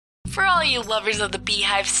For all you lovers of the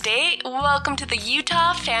Beehive State, welcome to the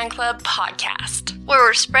Utah Fan Club podcast, where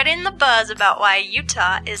we're spreading the buzz about why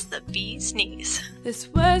Utah is the bee's knees. This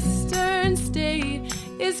western state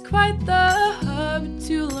is quite the hub.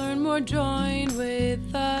 To learn more, join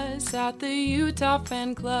with us at the Utah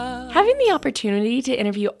Fan Club. Having the opportunity to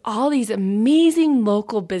interview all these amazing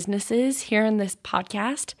local businesses here on this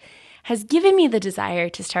podcast has given me the desire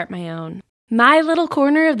to start my own. My little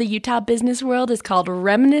corner of the Utah business world is called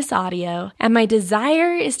Reminisce Audio, and my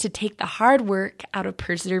desire is to take the hard work out of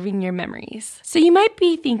preserving your memories. So you might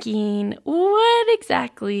be thinking, what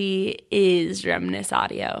exactly is Reminisce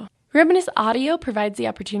Audio? Reminisce Audio provides the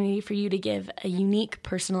opportunity for you to give a unique,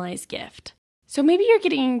 personalized gift. So maybe you're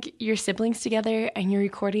getting your siblings together and you're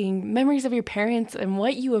recording memories of your parents and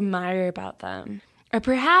what you admire about them. Or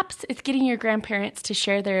perhaps it's getting your grandparents to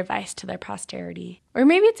share their advice to their posterity. Or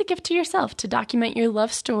maybe it's a gift to yourself to document your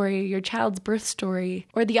love story, your child's birth story,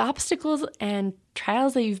 or the obstacles and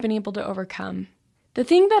trials that you've been able to overcome. The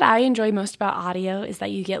thing that I enjoy most about audio is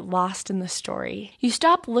that you get lost in the story. You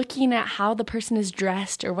stop looking at how the person is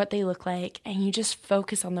dressed or what they look like, and you just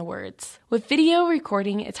focus on the words. With video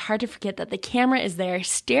recording, it's hard to forget that the camera is there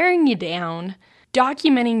staring you down,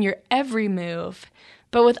 documenting your every move.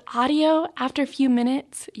 But with audio, after a few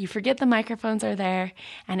minutes, you forget the microphones are there,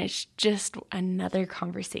 and it's just another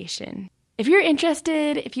conversation. If you're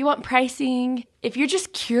interested, if you want pricing, if you're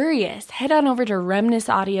just curious, head on over to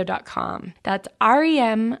reminisceaudio.com. That's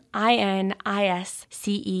REMINISCE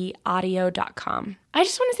audio.com. I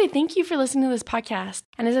just want to say thank you for listening to this podcast.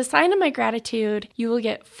 And as a sign of my gratitude, you will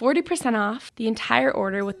get 40% off the entire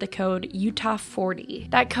order with the code UTAH40.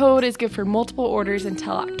 That code is good for multiple orders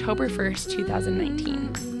until October 1st,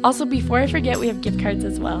 2019. Also, before I forget, we have gift cards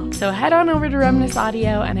as well. So head on over to Reminisce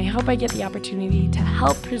Audio, and I hope I get the opportunity to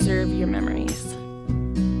help preserve your memories.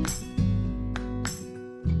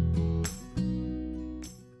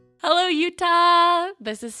 Hello, Utah!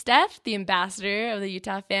 This is Steph, the ambassador of the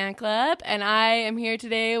Utah Fan Club, and I am here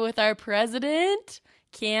today with our president,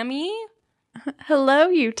 Cammie. Hello,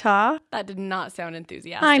 Utah. That did not sound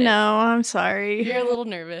enthusiastic. I know, I'm sorry. You're a little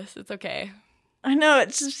nervous. It's okay. I know,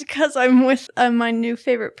 it's just because I'm with my new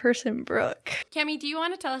favorite person, Brooke. Cammie, do you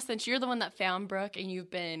want to tell us, since you're the one that found Brooke and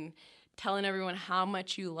you've been telling everyone how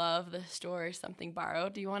much you love the store Something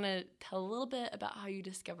Borrowed, do you want to tell a little bit about how you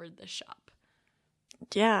discovered this shop?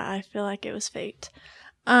 Yeah, I feel like it was fate.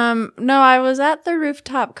 No, I was at the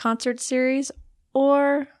rooftop concert series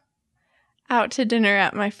or out to dinner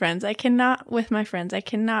at my friends. I cannot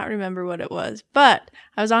remember what it was, but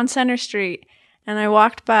I was on Center Street and I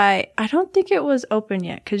walked by. I don't think it was open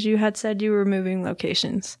yet because you had said you were moving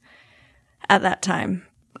locations at that time.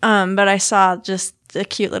 But I saw just a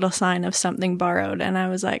cute little sign of Something Borrowed and I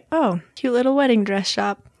was like, oh, cute little wedding dress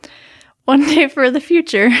shop. One day for the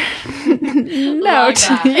future. Note.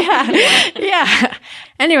 Yeah.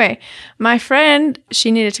 Anyway, my friend,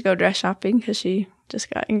 she needed to go dress shopping because she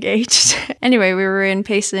just got engaged. Anyway, we were in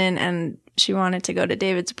Payson and she wanted to go to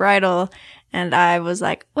David's Bridal. And I was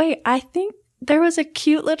like, wait, I think there was a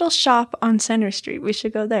cute little shop on Center Street. We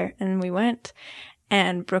should go there. And we went.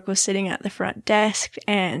 And Brooke was sitting at the front desk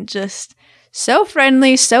and just so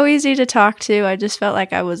friendly, so easy to talk to. I just felt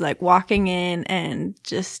like I was like walking in and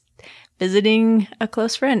just visiting a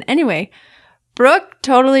close friend. Anyway, Brooke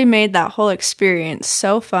totally made that whole experience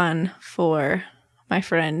so fun for my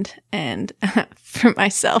friend and for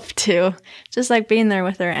myself too. Just like being there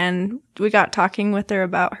with her. And we got talking with her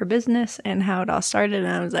about her business and how it all started.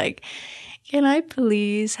 And I was like, can I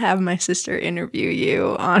please have my sister interview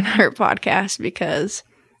you on her podcast? Because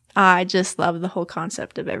I just love the whole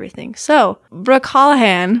concept of everything. So Brooke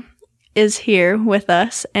Holohan is here with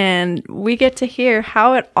us and we get to hear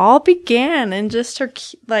how it all began and just her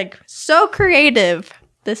like so creative,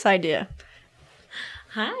 this idea.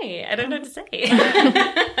 Hi, I don't know what to say.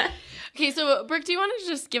 Okay, so Brooke, do you want to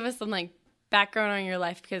just give us some like background on your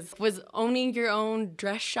life? Because was owning your own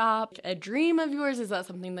dress shop a dream of yours? Is that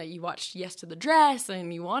something that you watched Yes to the Dress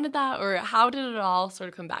and you wanted that? Or how did it all sort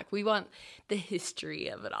of come back? We want the history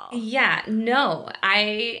of it all. Yeah, no,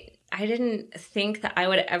 I didn't think that I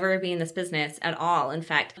would ever be in this business at all. In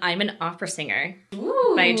fact, I'm an opera singer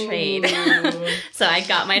by trade. So I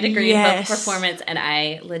got my degree in book performance and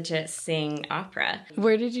I legit sing opera.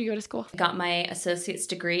 Where did you go to school? I got my associate's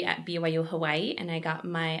degree at BYU Hawaii and I got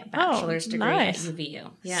my bachelor's degree at UVU.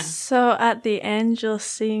 Yeah. So at the end, you'll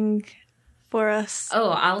sing for us? Oh,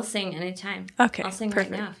 I'll sing anytime. Okay, I'll sing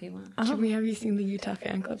perfect. right now if you want. Can we have you sing the Utah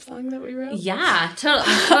Fan Club song that we wrote? Yeah, totally.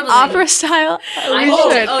 Opera style? We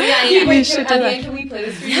should. Oh, yeah. We should do that. Can we play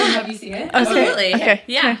this for you and have you sing it? Absolutely. Okay.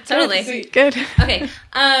 Yeah, totally. Sweet. Good. Okay.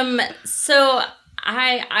 So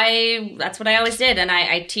That's what I always did. And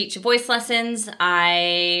I teach voice lessons.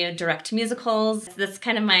 I direct musicals. That's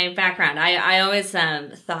kind of my background. I always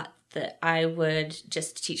thought that I would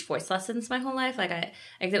just teach voice lessons my whole life. That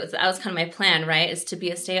was kind of my plan, right? Is to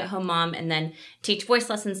be a stay-at-home mom and then teach voice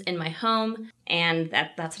lessons in my home. And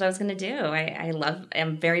that's what I was going to do.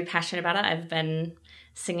 I'm very passionate about it. I've been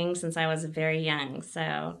singing since I was very young.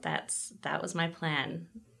 So that was my plan.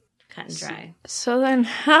 Cut and dry. So then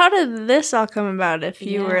how did this all come about if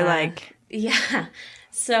you were like... Yeah.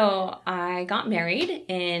 So I got married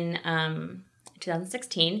in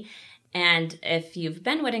 2016. And if you've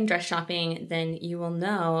been wedding dress shopping, then you will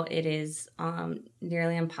know it is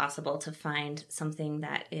nearly impossible to find something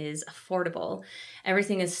that is affordable.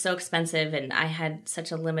 Everything is so expensive, and I had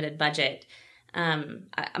such a limited budget.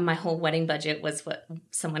 My whole wedding budget was what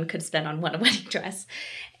someone could spend on one wedding dress.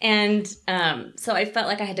 And so I felt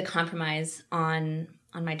like I had to compromise on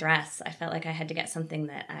my dress. I felt like I had to get something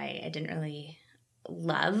that I didn't really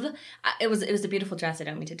love. It was a beautiful dress. I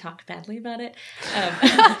don't mean to talk badly about it.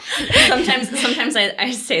 Sometimes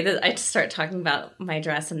I say that I start talking about my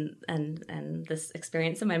dress and this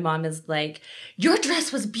experience, and my mom is like, "Your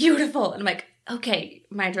dress was beautiful," and I'm like, okay,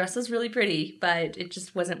 my dress is really pretty, but it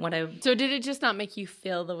just wasn't what I... So did it just not make you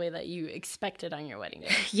feel the way that you expected on your wedding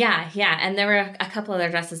day? Yeah. And there were a couple other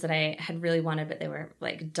dresses that I had really wanted, but they were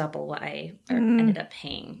like double what I ended up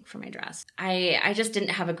paying for my dress. I just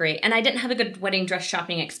didn't have a good wedding dress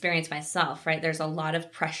shopping experience myself, right? There's a lot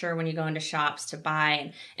of pressure when you go into shops to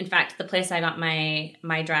buy. In fact, the place I got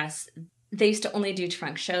my dress, they used to only do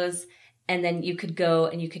trunk shows. And then you could go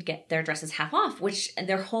and you could get their dresses half off, which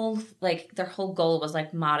their whole goal was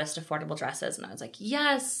like modest, affordable dresses. And I was like,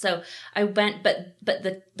 yes. So I went, but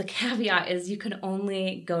the caveat is you can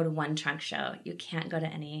only go to one trunk show. You can't go to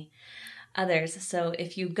any others. So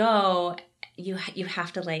if you go, you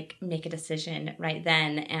have to like make a decision right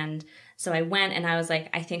then. And so I went and I was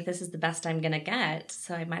like, I think this is the best I'm going to get.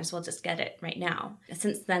 So I might as well just get it right now.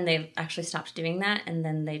 Since then, they've actually stopped doing that. And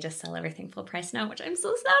then they just sell everything full price now, which I'm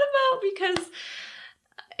so sad about because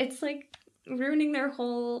it's like ruining their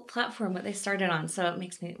whole platform, what they started on. So it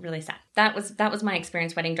makes me really sad. That was my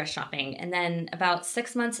experience wedding dress shopping. And then about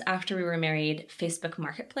 6 months after we were married, Facebook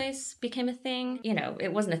Marketplace became a thing.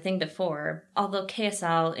 It wasn't a thing before, although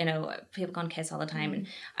KSL, people go on KSL all the time. And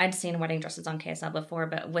I'd seen wedding dresses on KSL before,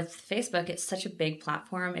 but with Facebook, it's such a big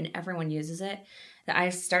platform and everyone uses it that I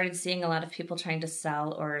started seeing a lot of people trying to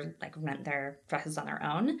sell or like rent their dresses on their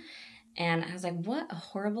own. And I was like, what a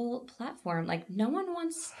horrible platform. Like, no one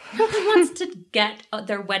wants to get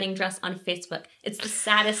their wedding dress on Facebook. It's the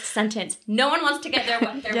saddest sentence. No one wants to get their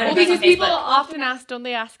wedding dress on Facebook. Because people often ask, don't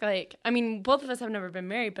they ask, like, I mean, both of us have never been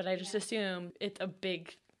married, but I just assume it's a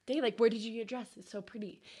big day. Like, where did you get your dress? It's so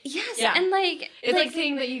pretty. Yes. Yeah. And like... It's like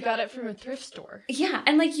saying that you got it from a thrift store. Yeah.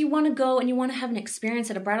 And like, you want to go and you want to have an experience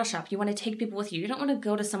at a bridal shop. You want to take people with you. You don't want to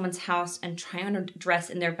go to someone's house and try on a dress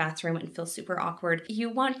in their bathroom and feel super awkward. You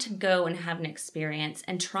want to go and have an experience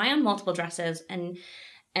and try on multiple dresses. And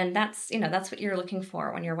that's, that's what you're looking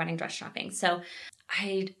for when you're wedding dress shopping. So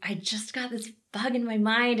I just got this bug in my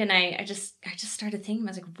mind and I just started thinking, I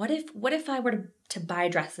was like, what if I were to buy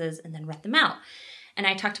dresses and then rent them out? And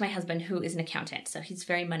I talked to my husband, who is an accountant, so he's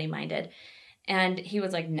very money-minded. And he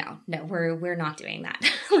was like, no, we're not doing that.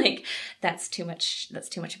 Like, that's too much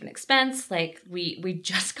of an expense. Like, we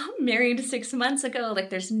just got married 6 months ago. Like,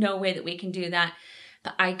 there's no way that we can do that.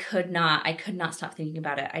 But I could not stop thinking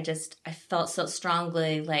about it. I felt so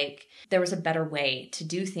strongly like there was a better way to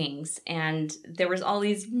do things. And there was all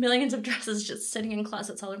these millions of dresses just sitting in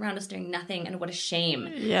closets all around us doing nothing. And what a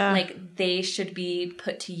shame. Yeah. Like, they should be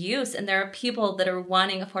put to use. And there are people that are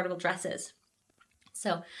wanting affordable dresses.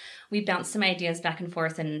 So we bounced some ideas back and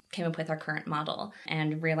forth and came up with our current model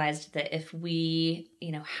and realized that if we,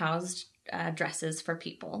 housed dresses for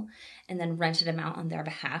people and then rented them out on their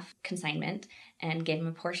behalf, consignment, and gave them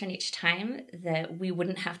a portion each time, that we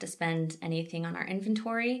wouldn't have to spend anything on our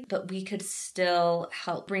inventory, but we could still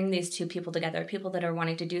help bring these two people together, people that are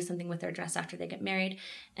wanting to do something with their dress after they get married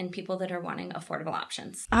and people that are wanting affordable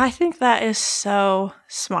options. I think that is so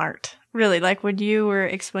smart. Really, like when you were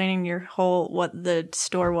explaining what the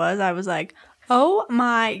store was, I was like, oh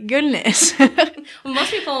my goodness. Well,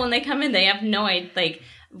 most people, when they come in, they have no idea. Like,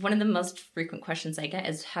 one of the most frequent questions I get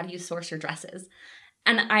is, how do you source your dresses?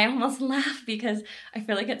 And I almost laugh because I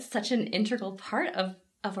feel like it's such an integral part of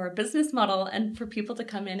our business model. And for people to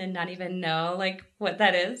come in and not even know like what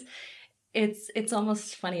that is, It's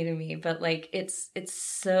almost funny to me, but like it's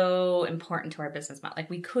so important to our business model. Like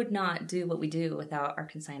we could not do what we do without our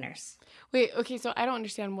consigners. Wait, okay, so I don't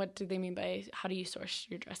understand, what do they mean by how do you source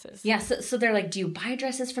your dresses? Yeah, so they're like, do you buy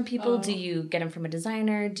dresses from people? Do you get them from a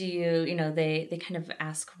designer? Do you, they kind of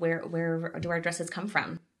ask where do our dresses come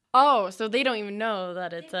from? Oh, so they don't even know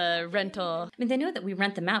that it's a rental. I mean, they know that we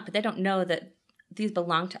rent them out, but they don't know that these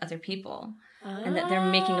belong to other people. And that they're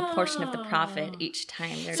making a portion of the profit each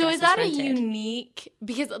time their So dress is that rented. a unique,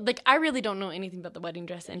 because like I really don't know anything about the wedding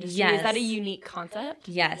dress industry. Yes. Is that a unique concept?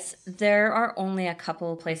 Yes, there are only a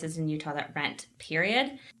couple places in Utah that rent,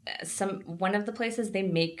 period. One of the places, they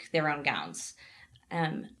make their own gowns.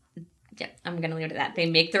 I'm going to leave it at that. They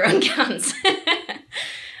make their own gowns.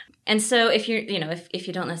 And so if you're, if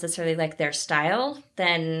you don't necessarily like their style,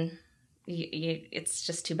 then it's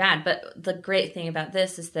just too bad. But the great thing about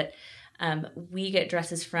this is that we get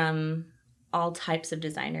dresses from all types of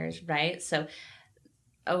designers, right? So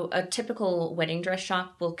a typical wedding dress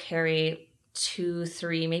shop will carry 2,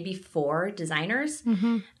 3, maybe 4 designers.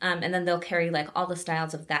 Mm-hmm. And then they'll carry like all the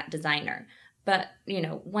styles of that designer. But,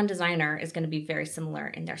 one designer is going to be very similar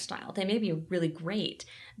in their style. They may be really great,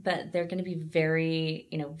 but they're going to be very,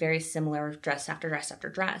 very similar dress after dress after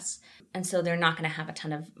dress. And so they're not going to have a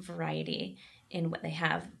ton of variety in what they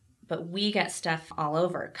have. But we get stuff all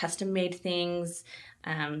over, custom made things,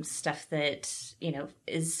 stuff that,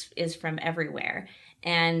 is from everywhere.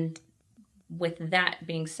 And with that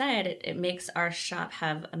being said, it makes our shop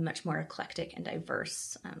have a much more eclectic and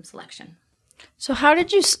diverse selection. So how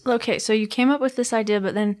did you, so you came up with this idea,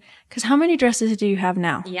 but then, because how many dresses do you have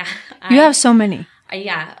now? Yeah. You have so many.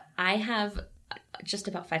 Yeah, I have just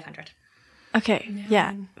about 500. Okay,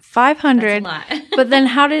 yeah. 500. That's a lot. But then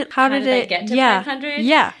how did I it get to 500?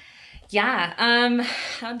 Yeah. Yeah.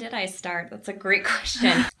 How did I start? That's a great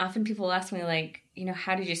question. Often people ask me like,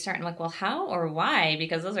 how did you start? I'm like, well, how or why?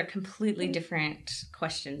 Because those are completely different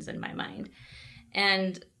questions in my mind.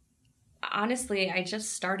 And honestly, I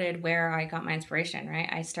just started where I got my inspiration, right?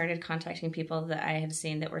 I started contacting people that I have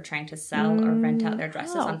seen that were trying to sell or rent out their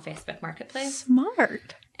dresses on Facebook Marketplace.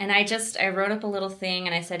 Smart. And I wrote up a little thing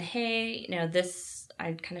and I said, hey,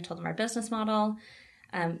 I kind of told them our business model.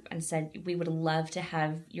 And said, we would love to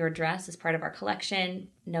have your dress as part of our collection.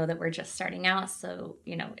 Know that we're just starting out, so,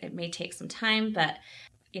 it may take some time, but,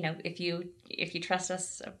 if you trust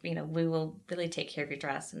us, we will really take care of your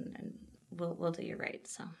dress and we'll do you right,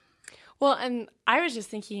 so. Well, and I was just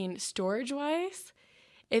thinking storage-wise,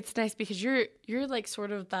 it's nice because you're like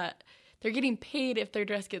sort of that, they're getting paid if their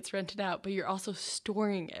dress gets rented out, but you're also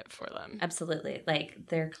storing it for them. Absolutely. Like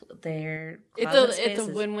their it's a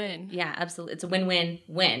win-win. Yeah, absolutely. It's a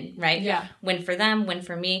win-win-win, right? Yeah. Win for them, win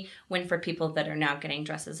for me, win for people that are now getting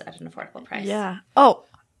dresses at an affordable price. Yeah. Oh,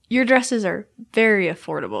 your dresses are very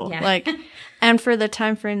affordable. Yeah. And for the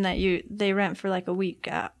time frame that they rent for like a week,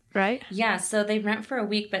 right? Yeah, so they rent for a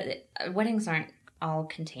week, but weddings aren't all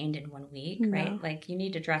contained in 1 week, right? Like you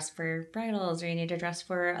need to dress for bridals or you need to dress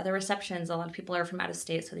for other receptions. A lot of people are from out of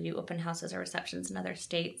state, so they do open houses or receptions in other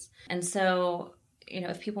states. And so,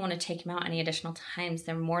 if people want to take them out any additional times,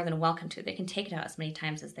 they're more than welcome to. They can take it out as many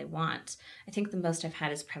times as they want. I think the most I've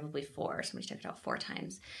had is probably 4. Somebody took it out 4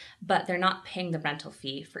 times. But they're not paying the rental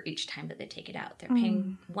fee for each time that they take it out. They're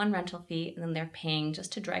paying one rental fee and then they're paying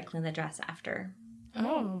just to dry clean the dress after.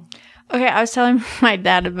 Oh. Okay, I was telling my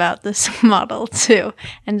dad about this model too,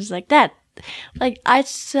 and just like, Dad, it's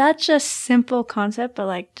such a simple concept,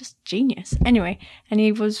 but just genius. Anyway, and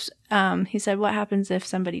he said, what happens if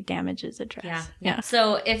somebody damages a dress? Yeah.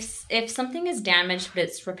 So if something is damaged but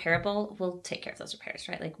it's repairable, we'll take care of those repairs,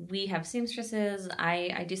 right? Like we have seamstresses,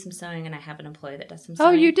 I do some sewing, and I have an employee that does some sewing.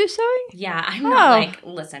 Oh, you do sewing? Yeah, I'm not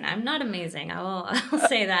listen, I'm not amazing. I'll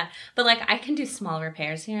say that. But I can do small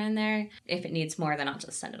repairs here and there. If it needs more, then I'll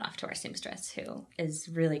just send it off to our seamstress, who is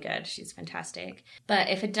really good. She's fantastic. But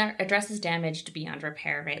if a dress is damaged beyond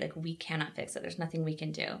repair, right? We cannot fix it. There's nothing we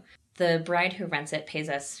can do. The bride who rents it pays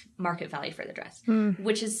us market value for the dress,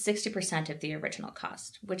 which is 60% of the original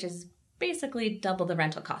cost, which is basically double the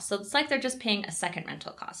rental cost. So it's like they're just paying a second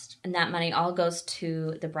rental cost. And that money all goes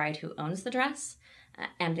to the bride who owns the dress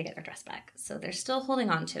and they get their dress back. So they're still holding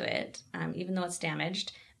on to it, even though it's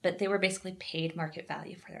damaged, but they were basically paid market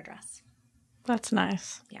value for their dress. That's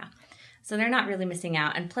nice. Yeah. So they're not really missing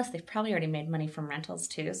out. And plus, they've probably already made money from rentals,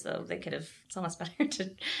 too. So they could have, it's almost better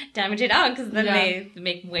to damage it out because then they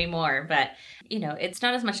make way more. But, it's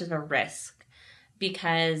not as much of a risk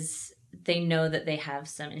because they know that they have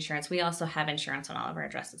some insurance. We also have insurance on all of our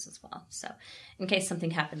dresses as well. So in case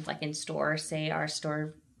something happens, in store, say our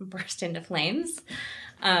store burst into flames.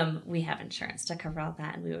 We have insurance to cover all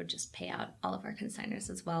that, and we would just pay out all of our consigners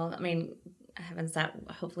as well. I mean, heavens, that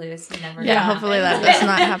hopefully this never hopefully that does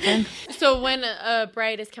not happen. So when a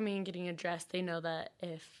bride is coming and getting a dress, they know that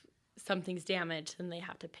if something's damaged, then they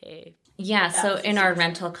have to pay. Yeah, so in our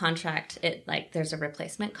rental contract, there's a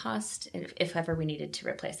replacement cost if ever we needed to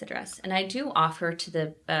replace the dress. And I do offer to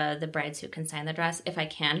the brides who consign the dress, if I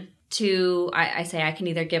can, I say I can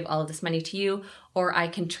either give all of this money to you, or I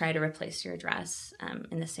can try to replace your dress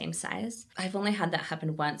in the same size. I've only had that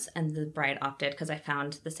happen once, and the bride opted, because I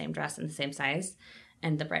found the same dress in the same size,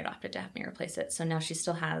 and the bride opted to have me replace it. So now she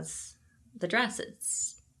still has the dress.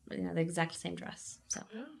 It's the exact same dress.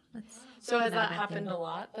 So has that happened a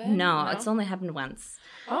lot then? No, it's only happened once.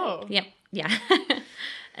 Oh. Yep. Yeah.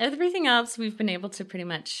 Everything else we've been able to pretty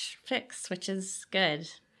much fix, which is good.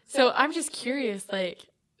 So I'm just curious, like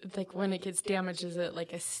when it gets damaged, is it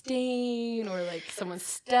like a stain or like someone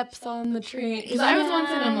steps on the train? Because I was once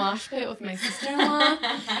in a mosh pit with my sister-in-law,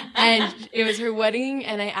 and it was her wedding,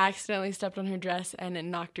 and I accidentally stepped on her dress and it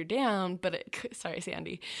knocked her down. But sorry,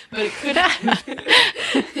 Sandy, but it could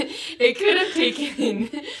have taken.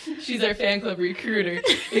 She's our fan club recruiter.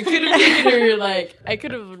 It could have taken her I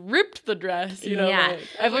could have ripped the dress. Yeah.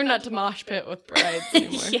 I've learned not to mosh pit with brides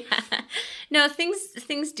anymore. Yeah. No,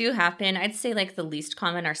 things do happen. I'd say the least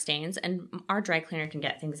common are stains, and our dry cleaner can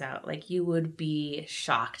get things out. You would be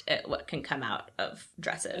shocked at what can come out of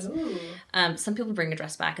dresses. Some people bring a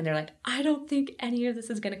dress back and they're like, I don't think any of this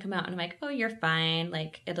is going to come out. And I'm like, oh, you're fine.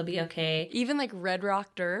 It'll be okay. Even Red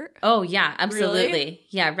Rock dirt? Oh, yeah, absolutely. Really?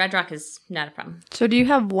 Yeah, Red Rock is not a problem. So do you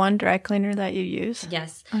have one dry cleaner that you use?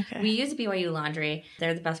 Yes. Okay. We use BYU Laundry.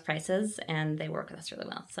 They're the best prices, and they work with us really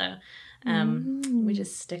well. So we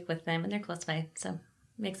just stick with them, and they're close by, so it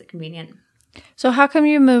makes it convenient. So how come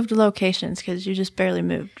you moved locations? Because you just barely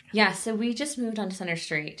moved. Yeah, so we just moved onto Center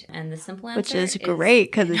Street, and the simple answer Which is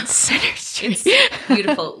great, because it's Center Street. It's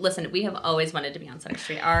beautiful. Listen, we have always wanted to be on Center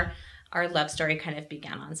Street. Our love story kind of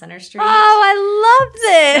began on Center Street. Oh, I love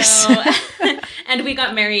this! And we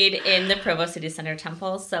got married in the Provo City Center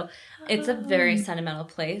Temple, so it's a very sentimental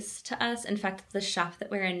place to us. In fact, the shop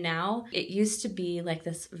that we're in now, it used to be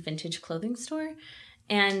this vintage clothing store,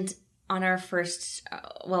 and on our first,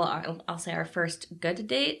 I'll say our first good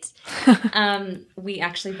date, we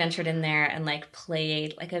actually ventured in there and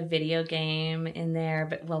played a video game in there,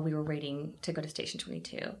 but while we were waiting to go to Station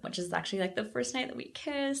 22, which is actually the first night that we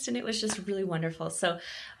kissed, and it was just really wonderful. So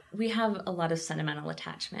we have a lot of sentimental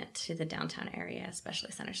attachment to the downtown area,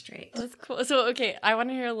 especially Center Street. That's cool. So, okay, I want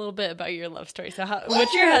to hear a little bit about your love story. So,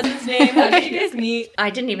 what's your husband's name? How did you guys meet? I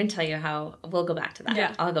didn't even tell you how. We'll go back to that.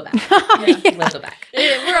 Yeah. I'll go back. Yeah. We'll go back.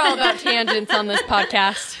 We're all about tangents on this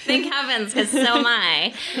podcast. Thank heavens, because so am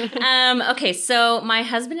I. Okay, so my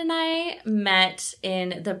husband and I met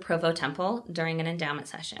in the Provo Temple during an endowment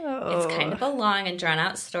session. Oh. It's kind of a long and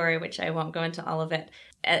drawn-out story, which I won't go into all of it.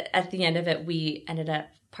 At the end of it, we ended up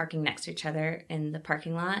parking next to each other in the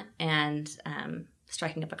parking lot and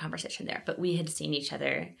striking up a conversation there. But we had seen each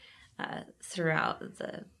other throughout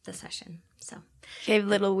the session. So Gave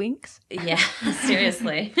little winks? Yeah,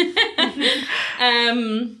 seriously.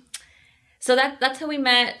 So that's how we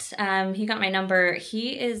met. He got my number.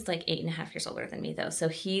 He is 8.5 years older than me, though. So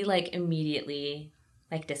he immediately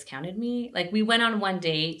discounted me. We went on one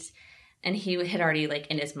date, and he had already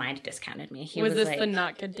in his mind discounted me. He was this the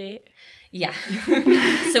not good date? Yeah.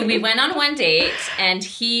 So we went on one date, and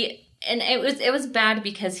it was bad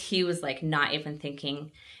because he was not even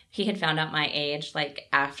thinking. He had found out my age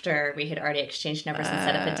after we had already exchanged numbers and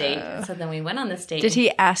set up a date. So then we went on this date. Did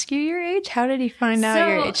he ask you your age? How did he find out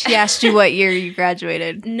your age? He asked you what year you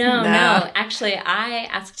graduated. No. Actually, I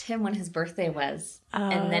asked him when his birthday was.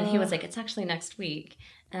 And then he was like, it's actually next week.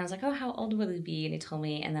 And I was like, oh, how old will he be? And he told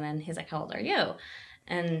me. And then he's like, how old are you?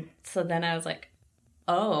 And so then I was like,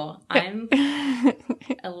 oh, I'm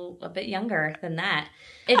a bit younger than that.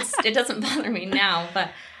 It doesn't bother me now,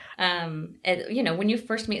 but when you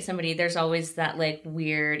first meet somebody, there's always that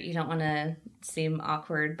weird, you don't want to seem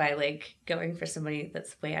awkward by going for somebody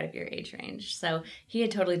that's way out of your age range. So he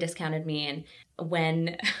had totally discounted me, and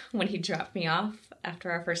when he dropped me off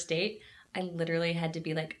after our first date, I literally had to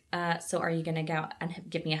be so are you gonna go and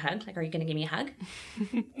give me a hug? Are you gonna give me a hug?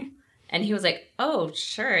 And he was like, oh,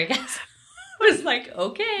 sure, I guess. I was like,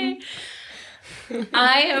 okay.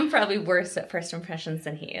 I am probably worse at first impressions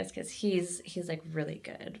than he is, because he's really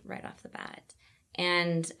good right off the bat.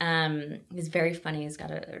 And he's very funny. He's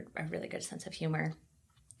got a really good sense of humor.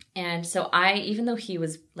 And so even though he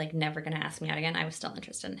was never going to ask me out again, I was still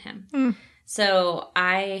interested in him. So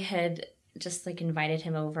I had just invited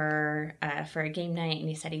him over for a game night, and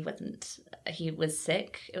he said he wasn't he was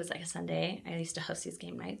sick. It was like a Sunday. I used to host these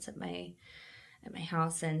game nights at my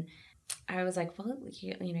house, and I was like, well,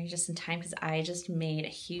 you're just in time because I just made a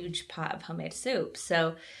huge pot of homemade soup.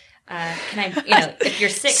 So can I, if you're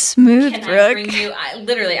sick, Smooth, can Brooke. I bring you?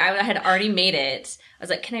 I had already made it. I was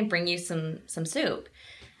like, can I bring you some soup?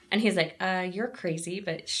 And he's like, you're crazy,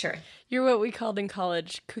 but sure. You're what we called in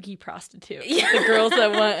college cookie prostitute. Yeah. The girls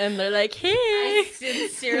that want, and they're like, hey.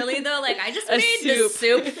 Sincerely, though, like, I just made the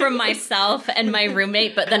soup for myself and my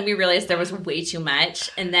roommate, but then we realized there was way too much.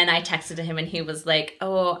 And then I texted him, and he was like,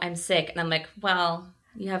 oh, I'm sick. And I'm like, well,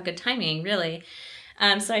 you have good timing, really.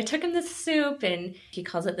 So I took him this soup, and he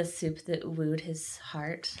calls it the soup that wooed his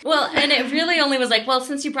heart. Well, and it really only was like, well,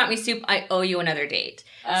 since you brought me soup, I owe you another date.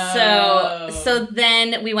 Oh. So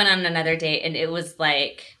then we went on another date, and it was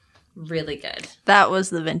like really good. That was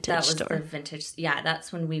the vintage That was store. the vintage. Yeah,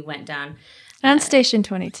 that's when we went down. And Station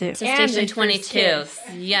 22. So And Station the 22. first kiss.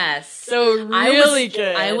 Yes. So really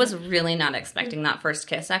good. I was really not expecting that first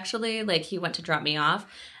kiss, actually. Like, he went to drop me off,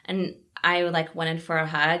 and I like went in for a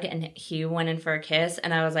hug, and he went in for a kiss,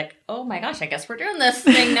 and I was like, oh my gosh, I guess we're doing this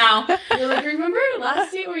thing now. You're like, remember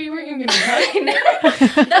last date where you weren't even going to hug? I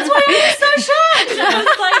know. That's why I was so shocked. I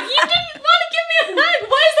was like, you didn't want to give me a hug.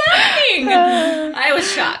 What is happening? I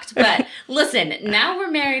was shocked. But listen, now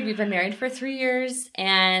we're married. We've been married for 3 years,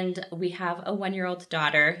 and we have a 1-year-old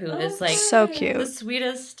daughter who is like So the cute.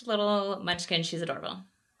 sweetest little munchkin. She's adorable.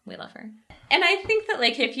 We love her. And I think that,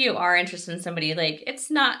 like, if you are interested in somebody, like,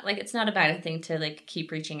 it's not a bad thing to, like,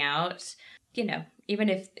 keep reaching out. You know, even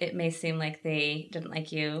if it may seem like they didn't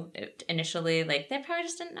like you initially, like, they probably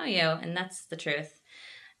just didn't know you. And that's the truth.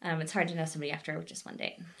 It's hard to know somebody after just one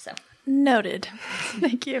date. So Noted.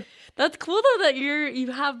 Thank you. That's cool though that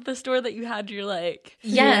you have the store that you had your like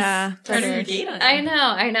Yeah, turn your that is. date on.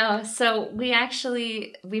 I know. So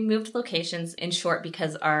we moved locations, in short,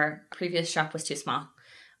 because our previous shop was too small.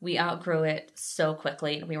 We outgrew it so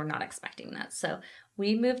quickly, and we were not expecting that. So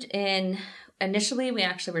we moved in. Initially, we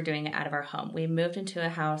actually were doing it out of our home. We moved into a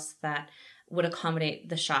house that would accommodate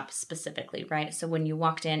the shop specifically, right? So when you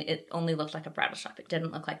walked in, it only looked like a bridal shop. It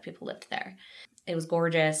didn't look like people lived there. It was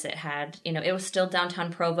gorgeous. It had, it was still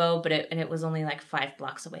downtown Provo, but it was only like 5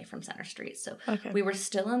 blocks away from Center Street. So we were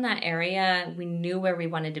still in that area. We knew where we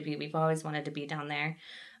wanted to be. We've always wanted to be down there.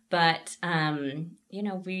 But,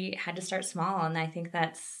 we had to start small. And I think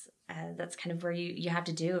that's kind of where you have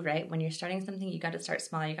to do, right? When you're starting something, you got to start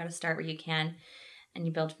small. You got to start where you can, and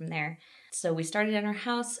you build from there. So we started in our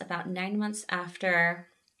house. About 9 months after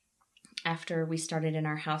we started in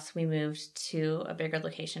our house, we moved to a bigger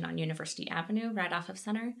location on University Avenue, right off of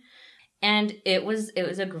Center. And it was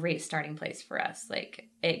a great starting place for us. Like,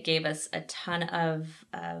 it gave us a ton of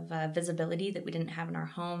visibility that we didn't have in our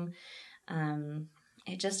home.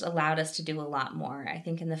 It just allowed us to do a lot more. I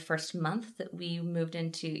think in the first month that we moved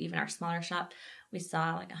into even our smaller shop, we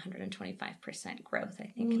saw like 125% growth,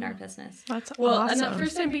 I think, in our business. That's Well, awesome. and that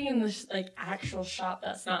first time being in this like actual shop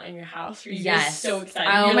that's not in your house, where you Yes. guys so excited.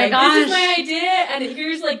 Oh You're my like, gosh. this is my idea, and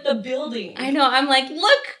here's like the building. I know. I'm like,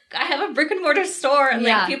 look, I have a brick and mortar store, and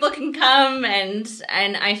Yeah. like people can come, and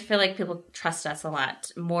I feel like people trust us a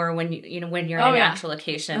lot more when when you're in Oh, an yeah. actual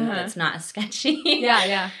location that's not as sketchy.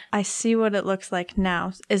 Yeah. I see what it looks like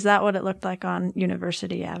now. Is that what it looked like on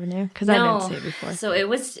University Avenue? Because I didn't see it before. So it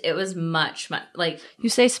was much like You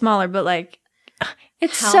say smaller, but like,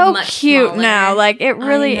 it's How so much cute smaller? now. Like, it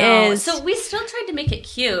really I know. is. So we still tried to make it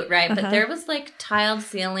cute, right? But there was like tiled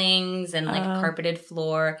ceilings and like carpeted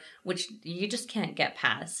floor, which you just can't get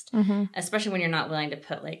past, especially when you're not willing to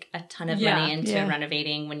put like a ton of money into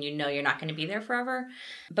renovating when you know you're not going to be there forever.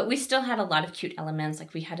 But we still had a lot of cute elements.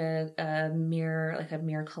 Like, we had a mirror, like a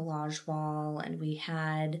mirror collage wall, and we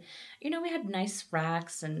had, we had nice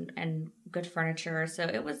racks and good furniture. So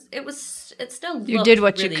it still You looked did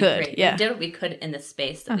what you really could, great. yeah. We did what we could in the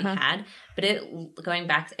space that we had, but going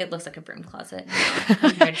back, it looks like a broom closet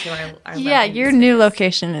compared to our yeah, lovely your space. new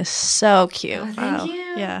location is so cute. Oh, thank Wow. you.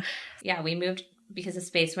 Yeah. Yeah, we moved because of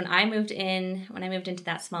space. When I moved into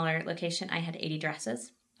that smaller location, I had 80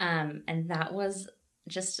 dresses, and that was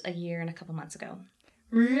just a year and a couple months ago.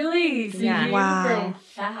 Really? So Yeah. you've Wow. grown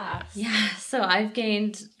fast. Yeah, so I've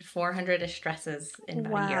gained 400-ish dresses in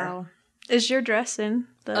about a year. Wow. Is your dress in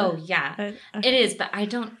the... Oh yeah, okay. it is. But I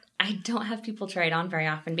don't have people try it on very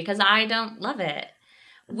often because I don't love it.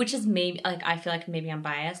 Which is maybe, like, I feel like maybe I'm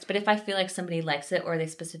biased. But if I feel like somebody likes it or they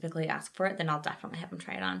specifically ask for it, then I'll definitely have them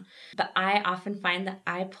try it on. But I often find that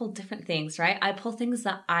I pull different things, right? I pull things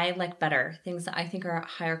that I like better, things that I think are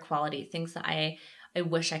higher quality, things that I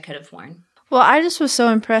wish I could have worn. Well, I just was so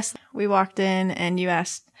impressed. We walked in and you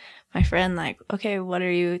asked my friend, like, okay, what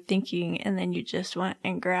are you thinking? And then you just went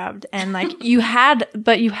and grabbed, and like you had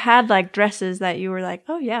like dresses that you were like,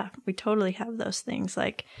 oh yeah, we totally have those things.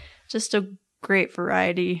 Like just a great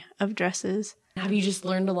variety of dresses. Have you just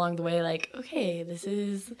learned along the way, like, okay, this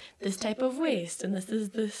is this type of waist and this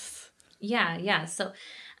is this? Yeah. So,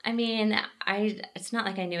 I mean, it's not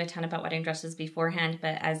like I knew a ton about wedding dresses beforehand,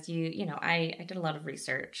 but as I did a lot of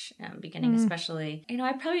research, beginning especially.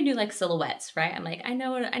 I probably knew like silhouettes, right? I'm like, I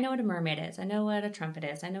know what a mermaid is. I know what a trumpet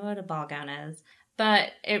is. I know what a ball gown is.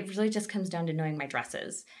 But it really just comes down to knowing my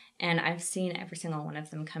dresses. And I've seen every single one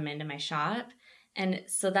of them come into my shop. And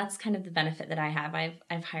so that's kind of the benefit that I have.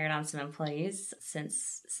 I've hired on some employees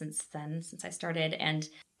since I started, and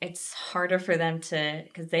it's harder for them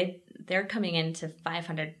because they're coming into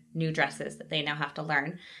 500 new dresses that they now have to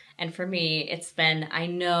learn. And for me, it's been, I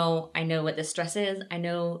know what this dress is. I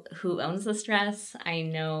know who owns this dress. I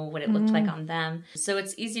know what it looked like on them. So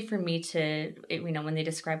it's easy for me to, when they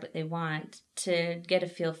describe what they want, to get a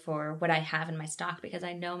feel for what I have in my stock, because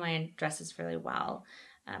I know my dresses really well.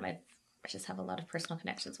 I just have a lot of personal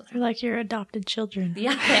connections with her. They're like your adopted children.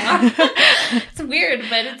 Yeah, they are. It's weird,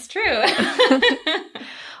 but it's true.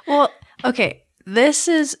 Well, okay. This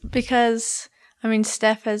is because,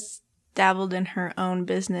 Steph has dabbled in her own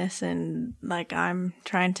business, and like I'm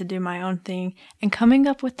trying to do my own thing, and coming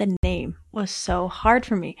up with the name was so hard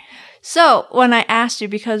for me. So when I asked you,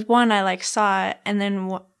 because one, I like saw it, and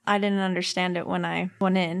then I didn't understand it when I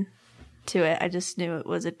went in to it. I just knew it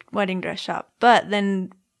was a wedding dress shop. But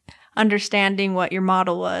then understanding what your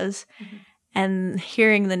model was and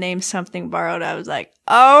hearing the name Something Borrowed, I was like,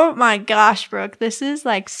 oh my gosh, Brooke, this is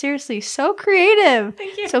like seriously so creative.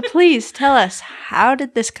 Thank you. So please tell us, how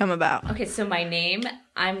did this come about? Okay, so my name,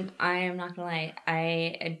 I am not gonna lie,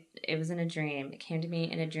 it was in a dream. It came to me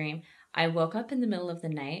in a dream. I woke up in the middle of the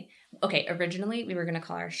night. Okay, originally we were gonna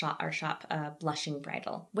call our shop Blushing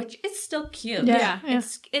Bridal, which is still cute. Yeah.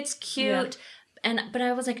 It's cute. Yeah. But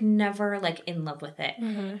I was like never like in love with it.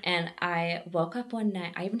 And I woke up one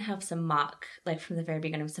night. I even have some mock, like from the very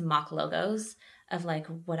beginning, some mock logos of like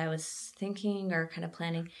what I was thinking or kind of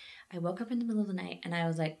planning. I woke up in the middle of the night and I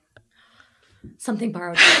was like, Something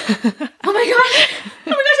Borrowed. Oh my gosh,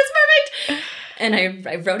 it's perfect. And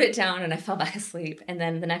I wrote it down and I fell back asleep. And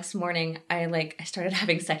then the next morning I started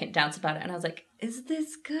having second doubts about it. And I was like, is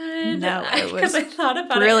this good? No, it was because I thought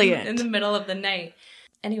about brilliant. it in the middle of the night.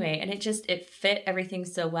 Anyway, and it fit everything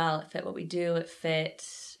so well. It fit what we do. It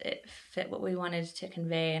fit what we wanted to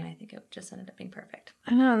convey, and I think it just ended up being perfect.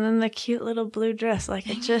 I know, and then the cute little blue dress, like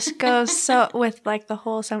it just goes so with like the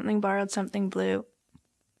whole Something Borrowed, Something Blue.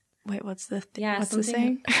 Wait, what's the what's the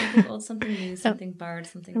saying? Something old, something new, something borrowed,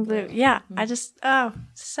 something blue. Yeah, I just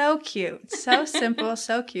so cute, so simple,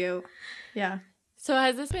 so cute. Yeah. So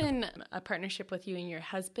has this been a partnership with you and your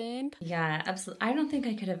husband? Yeah, absolutely.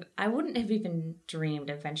 I wouldn't have even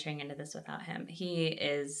dreamed of venturing into this without him. He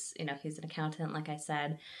is, he's an accountant, like I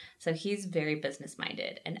said. So he's very business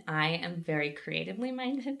minded and I am very creatively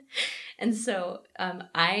minded. And so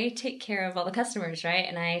I take care of all the customers, right?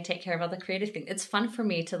 And I take care of all the creative things. It's fun for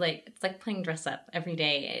me to it's like playing dress up every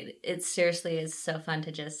day. It seriously is so fun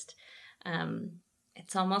to just,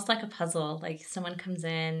 it's almost like a puzzle. Like someone comes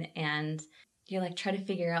in and you try to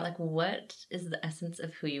figure out what is the essence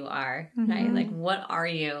of who you are, right? Like what are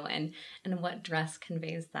you and what dress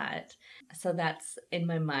conveys that. So that's in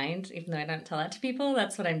my mind, even though I don't tell that to people,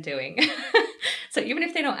 that's what I'm doing. So even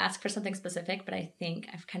if they don't ask for something specific, but I think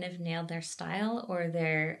I've kind of nailed their style or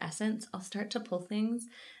their essence, I'll start to pull things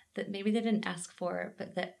that maybe they didn't ask for,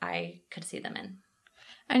 but that I could see them in.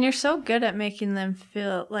 And you're so good at making them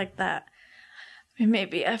feel like that.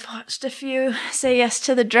 Maybe I've watched a few Say Yes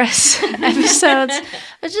to the Dress episodes.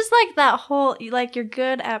 It's just like that whole, you're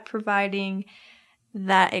good at providing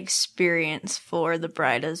that experience for the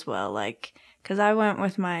bride as well. Because I went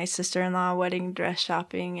with my sister-in-law wedding dress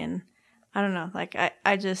shopping, and I don't know,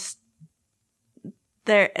 I just,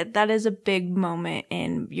 that is a big moment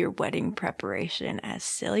in your wedding preparation, as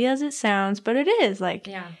silly as it sounds, but it is.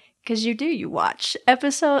 Yeah. Because you watch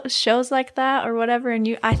shows like that or whatever,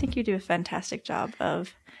 and I think you do a fantastic job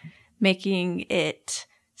of making it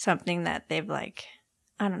something that they've I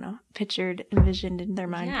don't know, pictured, envisioned in their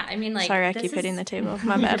mind. Yeah, I mean, sorry, I keep hitting the table.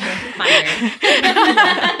 My bad.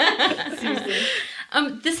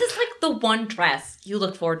 This is the one dress you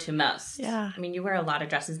look forward to most. Yeah. I mean, you wear a lot of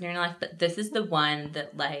dresses in your life, but this is the one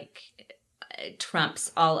that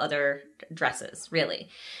trumps all other dresses, really.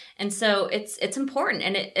 And so it's important,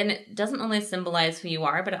 and it doesn't only symbolize who you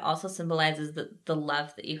are, but it also symbolizes the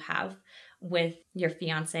love that you have with your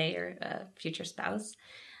fiance or future spouse.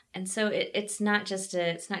 And so it's not just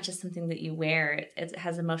something that you wear. It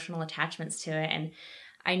has emotional attachments to it. And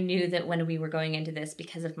I knew that when we were going into this,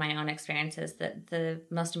 because of my own experiences, that the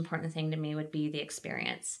most important thing to me would be the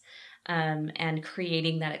experience, and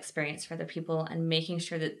creating that experience for other people and making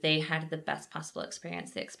sure that they had the best possible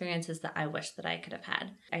experience, the experiences that I wish that I could have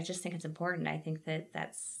had. I just think it's important. I think that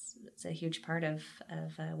it's a huge part of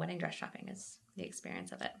wedding dress shopping is the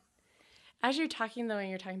experience of it. As you're talking, though, and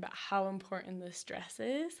you're talking about how important this dress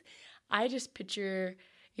is, I just picture,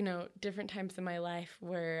 different times in my life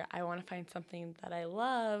where I want to find something that I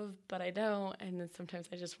love, but I don't. And then sometimes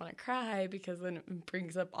I just want to cry because then it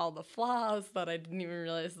brings up all the flaws that I didn't even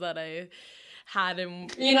realize that I had. And,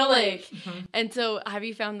 Mm-hmm. And so have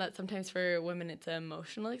you found that sometimes for women it's an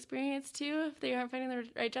emotional experience too if they aren't finding the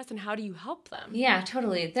right dress? And how do you help them? Yeah,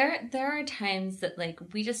 totally. There are times that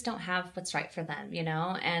we just don't have what's right for them,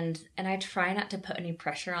 and I try not to put any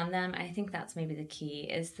pressure on them. I think that's maybe the key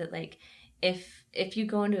is that if you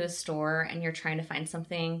go into a store and you're trying to find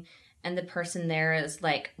something and the person there is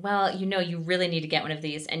like, well, you really need to get one of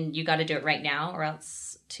these and you got to do it right now or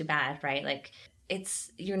else too bad, right?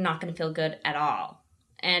 You're not going to feel good at all.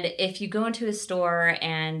 And if you go into a store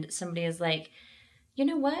and somebody is like, you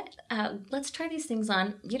know what, let's try these things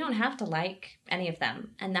on. You don't have to like any of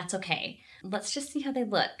them, and that's okay. Let's just see how they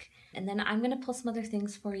look. And then I'm going to pull some other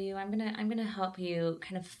things for you. I'm going to help you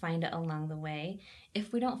kind of find it along the way.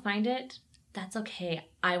 If we don't find it, that's okay.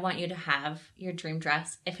 I want you to have your dream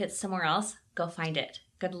dress. If it's somewhere else, go find it.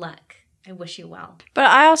 Good luck. I wish you well. But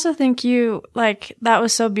I also think that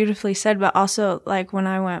was so beautifully said, but also when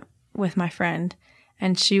I went with my friend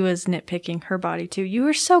and she was nitpicking her body too, you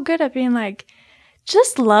were so good at being like,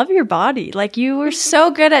 just love your body. You were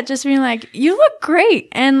so good at just being like, you look great.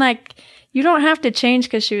 And you don't have to change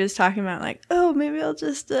because she was talking about oh, maybe I'll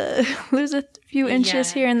just lose a few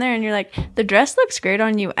inches here and there. And you're like, the dress looks great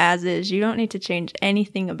on you as is. You don't need to change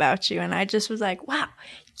anything about you. And I just was like, wow,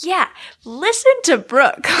 yeah, listen to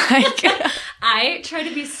Brooke. I try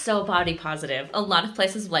to be so body positive. A lot of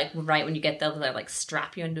places, right when you get there, they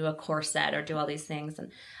strap you into a corset or do all these things. And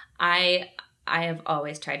I have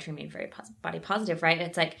always tried to remain very body positive, right?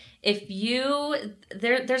 It's if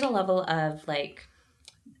there's a level of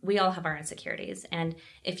we all have our insecurities. And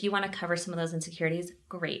if you want to cover some of those insecurities,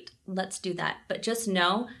 great. Let's do that. But just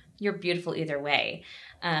know you're beautiful either way.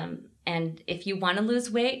 And if you want to lose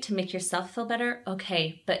weight to make yourself feel better,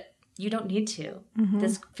 okay. But you don't need to. Mm-hmm.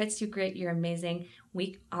 This fits you great. You're amazing.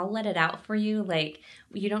 I'll let it out for you.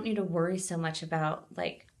 You don't need to worry so much about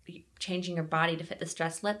changing your body to fit this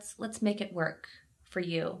dress. Let's make it work for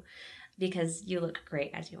you. Because you look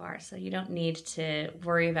great as you are. So you don't need to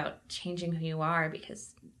worry about changing who you are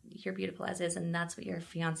because you're beautiful as is. And that's what your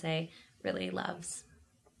fiance really loves.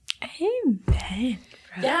 Amen.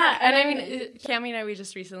 Yeah. And I mean, Cami and I, we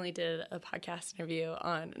just recently did a podcast interview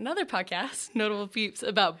on another podcast, Notable Peeps,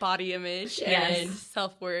 about body image and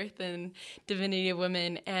self-worth and divinity of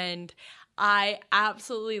women. And I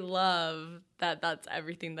absolutely love that that's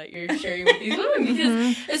everything that you're sharing with these women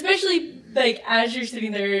because especially as you're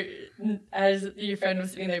sitting there, as your friend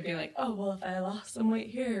was sitting there being like, oh, well, if I lost some weight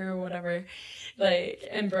here or whatever,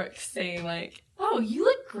 and Brooke's saying oh, you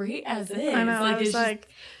look great as is. I know, I was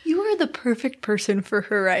you are the perfect person for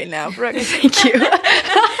her right now, Brooke. Thank you.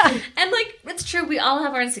 And it's true, we all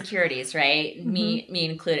have our insecurities, right? Mm-hmm. Me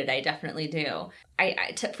included, I definitely do.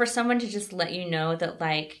 For someone to just let you know that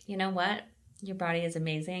you know what? Your body is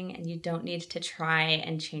amazing and you don't need to try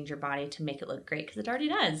and change your body to make it look great because it already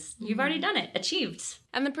does. You've already done it. Achieved.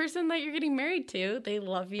 And the person that you're getting married to, they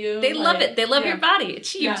love you. They love it. They love your body.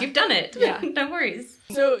 Achieved. Yeah. You've done it. Yeah. No worries.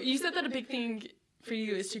 So you said that a big thing for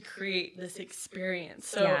you is to create this experience.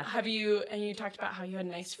 So have you, and you talked about how you had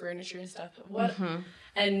nice furniture and stuff. What,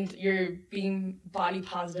 and you're being body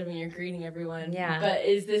positive and you're greeting everyone. Yeah. But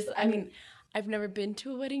is this, I've never been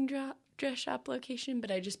to a wedding dress shop location,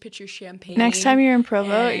 but I just picture champagne. Next time you're in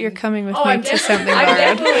Provo, you're coming with me to something borrowed.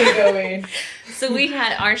 I'm definitely going. So we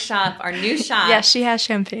had our new shop. Yeah, she has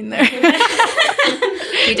champagne there.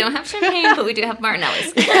 We don't have champagne, but we do have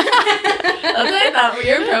Martinelli's. That's what I thought.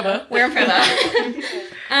 We're in Provo. We're in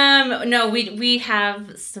Provo. No, we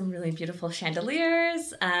have some really beautiful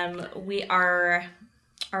chandeliers.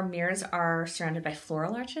 Our mirrors are surrounded by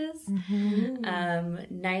floral arches.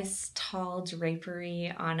 Mm-hmm. Nice tall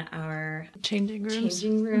drapery on our changing rooms.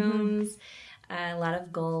 Mm-hmm. A lot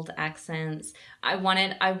of gold accents. I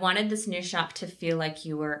wanted this new shop to feel like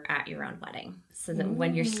you were at your own wedding, so that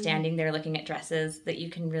when you're standing there looking at dresses, that you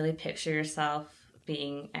can really picture yourself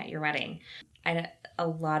being at your wedding. A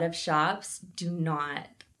lot of shops do not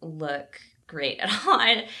look great at all.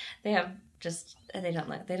 They have they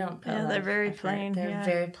don't put they're very plain. They're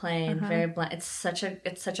very plain, very bland. It's such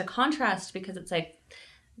a contrast because it's like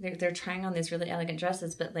they're trying on these really elegant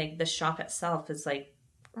dresses, but like the shop itself is like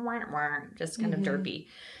just kind of derpy.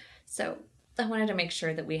 So I wanted to make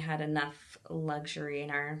sure that we had enough luxury in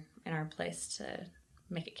our place to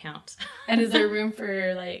make it count. And is there room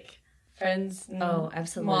for like friends and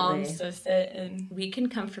absolutely. moms to sit? And we can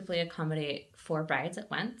comfortably accommodate 4 brides at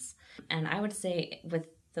once. And I would say with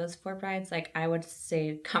those 4 brides, like I would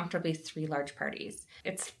say comfortably 3 large parties.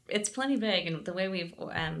 It's plenty big, and the way we've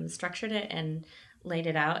structured it and laid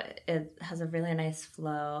it out, it has a really nice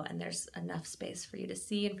flow, and there's enough space for you to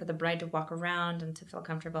see and for the bride to walk around and to feel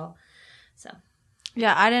comfortable. So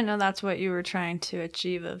yeah, I didn't know that's what you were trying to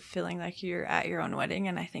achieve, of feeling like you're at your own wedding,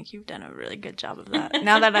 and I think you've done a really good job of that.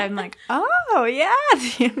 Now that I'm like, oh, yeah.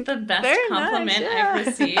 The best compliment I've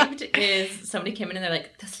received is somebody came in and they're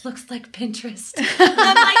like, this looks like Pinterest. And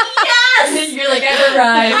I'm like, yes! You're like, I've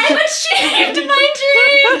arrived. I've achieved my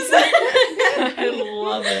dreams! I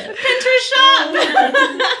love it. Pinterest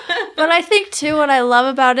shop! But I think, too, what I love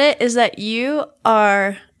about it is that you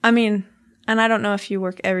are, I mean, and I don't know if you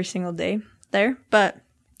work every single day there, but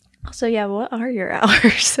also, yeah, what are your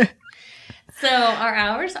hours? So our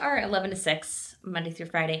hours are 11 to 6 Monday through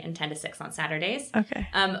Friday and 10 to 6 on Saturdays. Okay.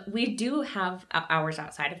 We do have hours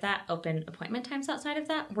outside of that, open appointment times outside of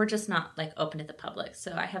that. We're just not like open to the public.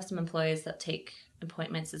 So I have some employees that take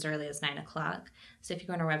appointments as early as 9 o'clock. So if you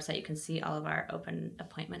go on our website, you can see all of our open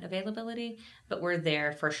appointment availability, but we're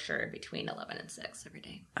there for sure between 11 and 6 every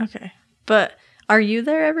day. Okay. But are you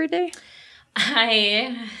there every day?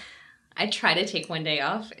 I try to take one day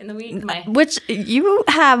off in the week. Which you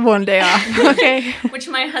have one day off. Okay. Which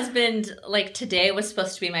my husband, like today was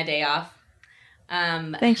supposed to be my day off.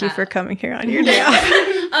 Thank you for coming here on your day off.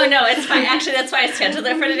 Oh, no, it's fine. Actually, that's why I scheduled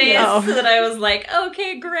it for today. So that I was like,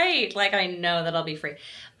 okay, great. Like, I know that I'll be free.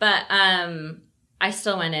 But I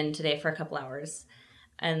still went in today for a couple hours.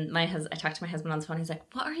 And I talked to my husband on the phone. He's like,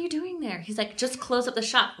 what are you doing there? He's like, just close up the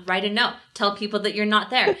shop. Write a note. Tell people that you're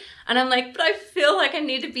not there. And I'm like, but I feel like I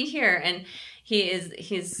need to be here. And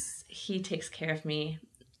he takes care of me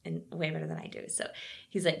in way better than I do. So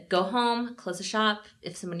he's like, go home, close the shop.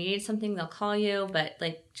 If someone needs something, they'll call you. But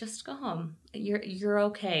like, just go home. You're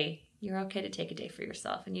okay. You're okay to take a day for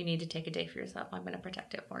yourself. And you need to take a day for yourself. I'm going to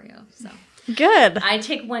protect it for you. So good. I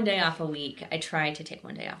take one day off a week. I try to take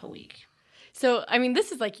one day off a week. So, I mean,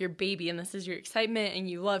 this is like your baby and this is your excitement and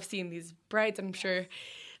you love seeing these brides. I'm sure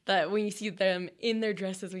that when you see them in their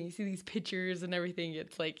dresses, when you see these pictures and everything,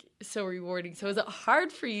 it's like so rewarding. So is it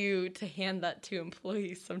hard for you to hand that to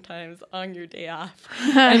employees sometimes on your day off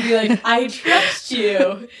and be like, I trust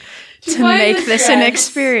you to make this an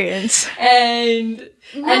experience? And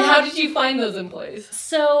how did you find those employees?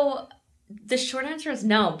 So the short answer is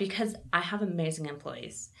no, because I have amazing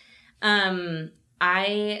employees.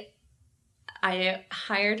 I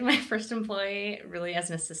hired my first employee really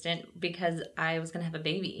as an assistant because I was going to have a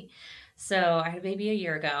baby. So I had a baby a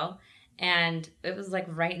year ago, and it was like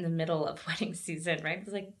right in the middle of wedding season, right? It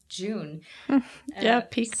was like June. Yeah,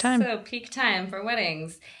 peak time. So peak time for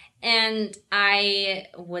weddings. And I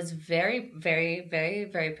was very, very, very,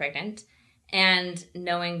 very pregnant. And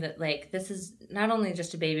knowing that like this is not only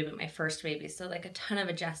just a baby, but my first baby. So like a ton of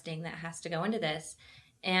adjusting that has to go into this.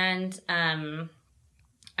 And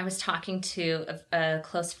I was talking to a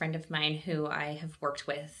close friend of mine who I have worked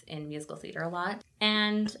with in musical theater a lot.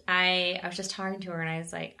 And I was just talking to her and I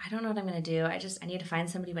was like, I don't know what I'm going to do. I need to find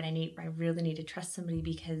somebody, but I really need to trust somebody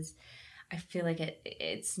because I feel like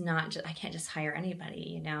it's not just, I can't just hire anybody,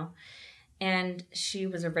 you know? And she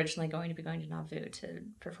was originally going to be going to Nauvoo to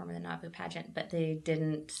perform in the Nauvoo pageant, but they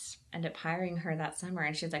didn't end up hiring her that summer.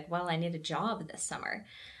 And she's like, well, I need a job this summer.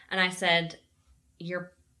 And I said,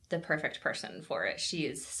 you're the perfect person for it. She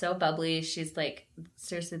is so bubbly. She's like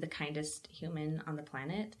seriously the kindest human on the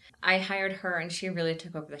planet. I hired her and she really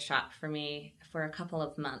took over the shop for me for a couple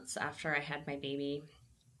of months after I had my baby.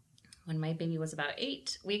 When my baby was about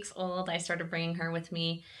 8 weeks old, I started bringing her with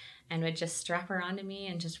me and would just strap her onto me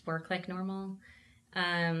and just work like normal.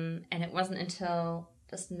 And it wasn't until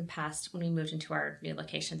just in the past when we moved into our new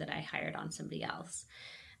location that I hired on somebody else.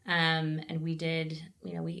 And we did,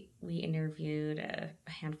 you know, we interviewed a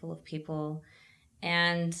handful of people,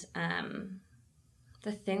 and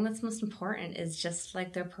the thing that's most important is just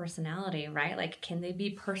like their personality, right? Like, can they be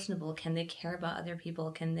personable? Can they care about other people?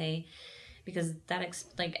 Can they, because that,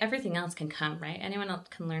 like everything else can come, right? Anyone else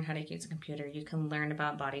can learn how to use a computer. You can learn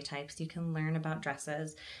about body types. You can learn about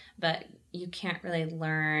dresses, but you can't really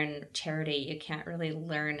learn charity. You can't really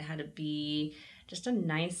learn how to be just a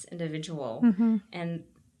nice individual. Mm-hmm. And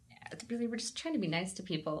really, we're just trying to be nice to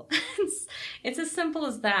people. It's as simple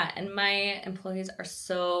as that. And my employees are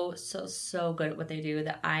so good at what they do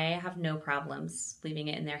that I have no problems leaving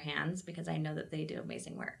it in their hands because I know that they do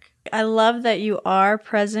amazing work. I love that you are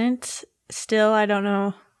present still. I don't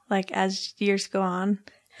know, like as years go on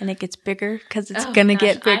and it gets bigger, because it's going to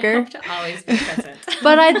get bigger. I hope to always be present.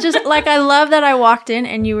 But I just, like, I love that I walked in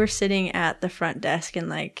and you were sitting at the front desk and,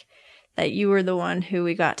 like, that you were the one who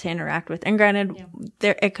we got to interact with. And granted,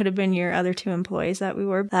 it could have been your other two employees that we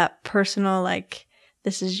were. That personal, like,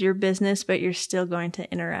 this is your business, but you're still going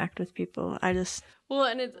to interact with people.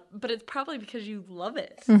 Well, but it's probably because you love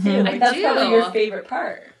it. Mm-hmm. Too. Like, that's probably your favorite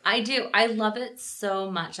part. I do. I love it so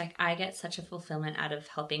much. Like, I get such a fulfillment out of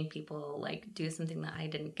helping people, like, do something that I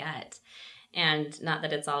didn't get. And not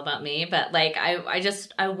that it's all about me, but, like,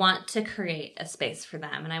 I want to create a space for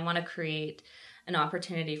them, and I want to create an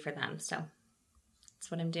opportunity for them. So that's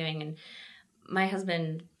what I'm doing. And my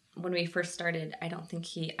husband, when we first started,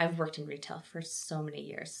 I've worked in retail for so many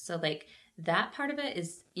years. So, like, that part of it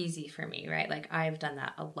is easy for me, right? Like, I've done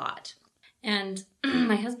that a lot. And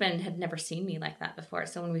my husband had never seen me like that before.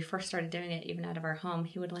 So when we first started doing it, even out of our home,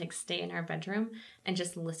 he would, like, stay in our bedroom and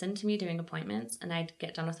just listen to me doing appointments. And I'd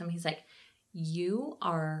get done with him. He's like, you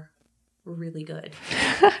are really good.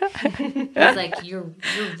 He's like, you're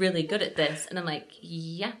really good at this. And I'm like,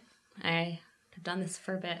 yeah, I have done this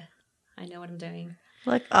for a bit. I know what I'm doing.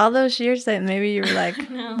 Like, all those years that maybe you were like,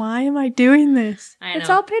 why am I doing this? I know. It's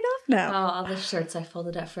all paid off now. Oh, all the shirts I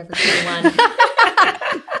folded at Forever 21.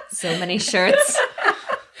 So many shirts.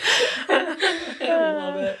 I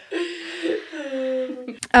love it.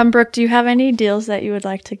 Brooke, do you have any deals that you would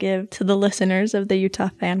like to give to the listeners of the Utah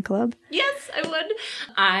Fan Club? Yes, I would.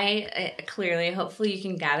 I clearly, hopefully you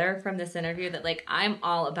can gather from this interview that, like, I'm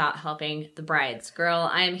all about helping the brides. Girl,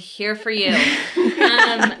 I'm here for you.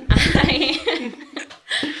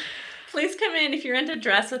 Please come in. If you rent a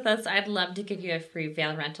dress with us, I'd love to give you a free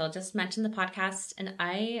veil rental. Just mention the podcast and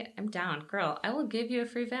I am down. Girl, I will give you a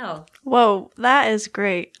free veil. Whoa, that is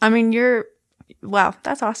great. I mean, wow,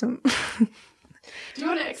 that's awesome. Do you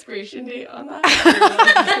want an expiration date on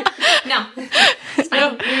that? No. No,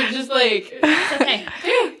 you're just like, it's okay.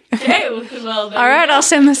 Okay, well then. All right, I'll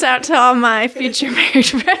send this out to all my future married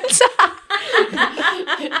friends.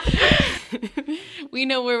 We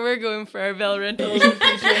know where we're going for our veil rental in the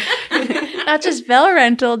future. Not just veil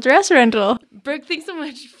rental, dress rental. Brooke, thanks so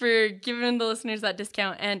much for giving the listeners that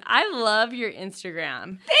discount. And I love your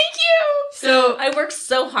Instagram. Thank you. So I worked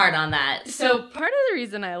so hard on that. So part of the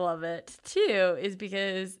reason I love it, too, is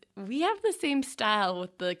because we have the same style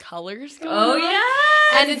with the colors going on. Oh,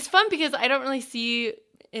 yeah. And it's fun because I don't really see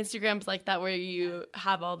Instagrams like that where you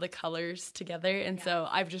have all the colors together. And so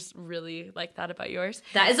I've just really liked that about yours.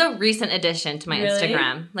 That is a recent addition to my Really?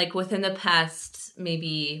 Instagram. Like, within the past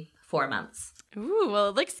maybe 4 months. Ooh, well,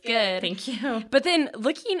 it looks good. Thank you. But then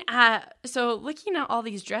looking at all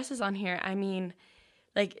these dresses on here, I mean,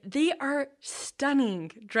 like, they are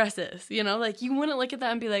stunning dresses, you know? Like, you wouldn't look at that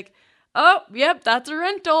and be like, oh, yep, that's a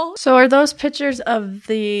rental. So are those pictures of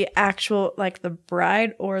the actual, like, the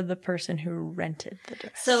bride or the person who rented the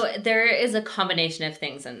dress? So there is a combination of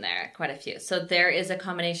things in there, quite a few. So there is a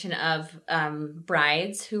combination of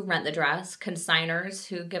brides who rent the dress, consigners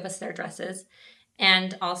who give us their dresses,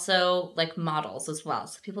 and also, like, models as well.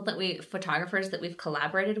 So photographers that we've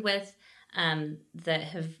collaborated with that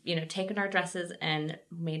have, you know, taken our dresses and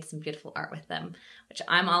made some beautiful art with them, which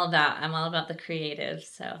I'm all about. I'm all about the creative,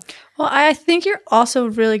 so. Well, I think you're also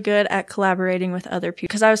really good at collaborating with other people.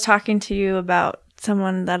 Because I was talking to you about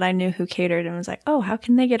someone that I knew who catered and was like, oh, how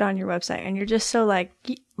can they get on your website? And you're just so like,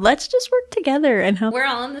 let's just work together and help. We're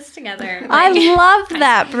all in this together. Like, I love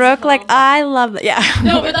that, Brooke. Like, I love that. Yeah.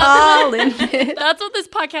 No, but all in it. That's what this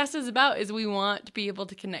podcast is about, is we want to be able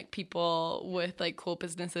to connect people with, like, cool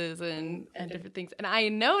businesses and different things. And I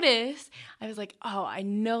noticed, I was like, oh, I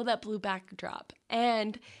know that blue backdrop.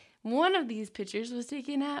 And one of these pictures was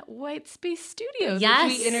taken at White Space Studios,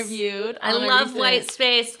 Yes. which we interviewed. I on a love recent- White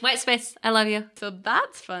Space. White Space, I love you. So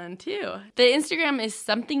that's fun, too. The Instagram is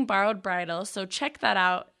Something Borrowed Bridal, so check that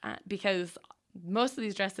out because most of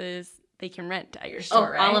these dresses, they can rent at your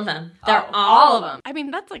store, right? All of them. They're all of them. I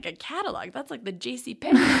mean, that's like a catalog. That's like the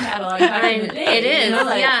JCPenney catalog. It is,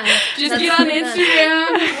 yeah. Just That's get on what it is.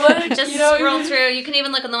 Instagram. Just scroll through. You can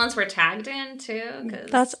even look at the ones we're tagged in, too.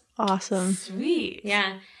 'Cause, That's awesome. Sweet.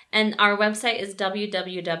 yeah. And our website is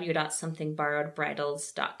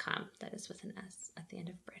www.somethingborrowedbridals.com. That is with an S at the end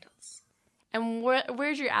of bridals. And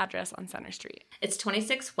where's your address on Center Street? It's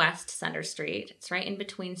 26 West Center Street. It's right in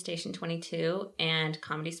between Station 22 and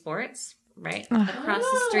Comedy Sports, right across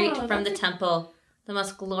the street from the temple. The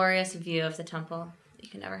most glorious view of the temple that you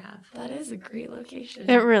can never have. That is a great location.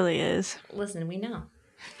 It really is. Listen, we know.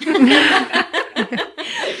 You're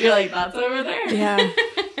like, that's over there. Yeah.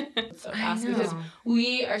 So fast because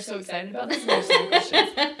we are so excited about this. And there's so many questions.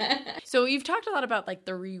 So you've talked a lot about like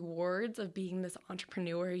the rewards of being this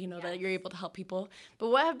entrepreneur, you know, that you're able to help people. But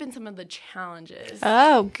what have been some of the challenges?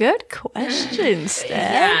 Oh, good question, Steph.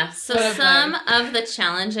 Yeah. So some of the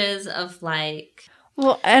challenges of like.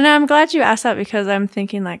 Well, and I'm glad you asked that because I'm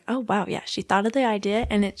thinking like, oh, wow, yeah, she thought of the idea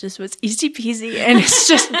and it just was easy peasy and it's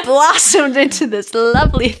just blossomed into this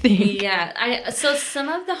lovely thing. Yeah. So some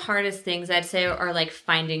of the hardest things I'd say are like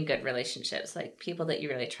finding good relationships, like people that you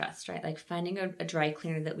really trust, right? Like finding a dry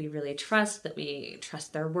cleaner that we really trust, that we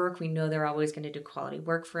trust their work. We know they're always going to do quality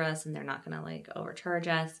work for us and they're not going to like overcharge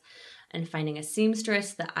us. And finding a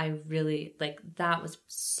seamstress that I really, like, that was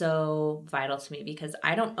so vital to me because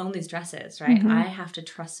I don't own these dresses, right? I have to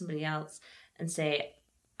trust somebody else and say,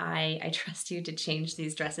 I trust you to change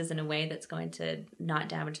these dresses in a way that's going to not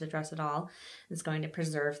damage the dress at all. It's going to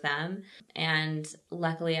preserve them. And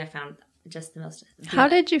luckily I found just the most... How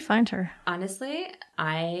did you find her? Honestly,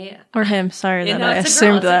 Or him, sorry that I it's a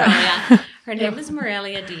assumed girl, that. it's a girl, yeah. Her name is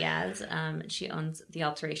Morelia Diaz. She owns the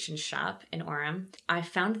Alteration Shop in Orem. I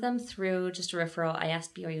found them through just a referral. I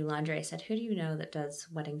asked BYU Laundry. I said, who do you know that does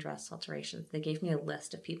wedding dress alterations? They gave me a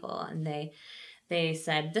list of people, and they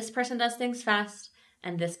said, this person does things fast,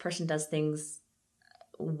 and this person does things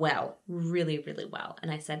well, really, really well.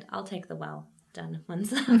 And I said, I'll take the well done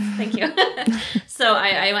ones. Thank you. So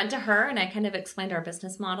I went to her and I kind of explained our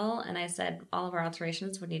business model. And I said, all of our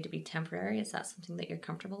alterations would need to be temporary. Is that something that you're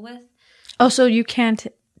comfortable with? Oh, so you can't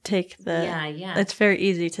take the... Yeah. It's very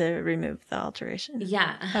easy to remove the alteration.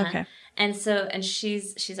 Yeah. Okay. And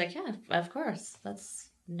she's like, yeah, of course. That's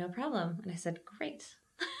no problem. And I said, great.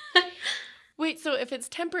 Wait, so if it's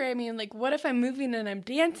temporary, I mean, like, what if I'm moving and I'm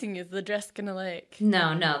dancing? Is the dress gonna, like...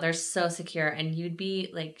 No, they're so secure. And you'd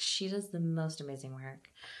be, like, she does the most amazing work.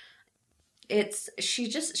 She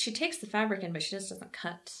takes the fabric in, but she just doesn't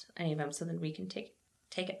cut any of them, so then we can take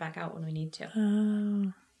it back out when we need to.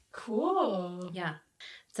 Oh. Cool. Yeah.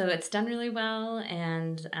 So it's done really well,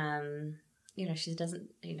 and, she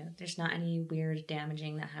doesn't, there's not any weird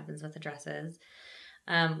damaging that happens with the dresses.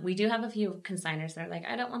 We do have a few consigners that are like,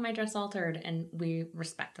 I don't want my dress altered, and we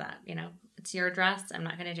respect that. It's your dress. I'm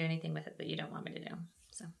not going to do anything with it that you don't want me to do.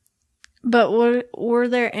 So, but were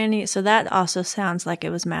there any? So that also sounds like it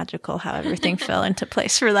was magical how everything fell into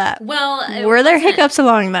place for that. Well, were there hiccups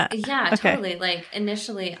along that? Yeah, okay. Totally. Like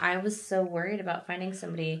initially, I was so worried about finding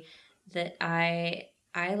somebody that I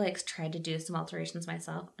like tried to do some alterations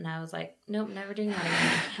myself, and I was like, nope, never doing that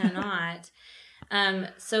again. I cannot.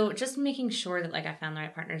 So just making sure that like I found the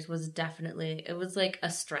right partners was definitely, it was like a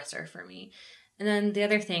stressor for me. And then the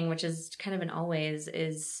other thing, which is kind of an always,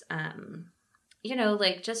 is,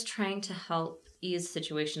 like just trying to help ease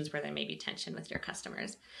situations where there may be tension with your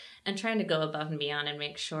customers and trying to go above and beyond and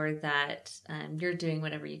make sure that you're doing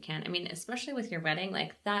whatever you can. I mean, especially with your wedding,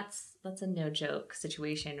 like that's a no joke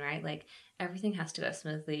situation, right? Like everything has to go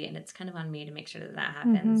smoothly, and it's kind of on me to make sure that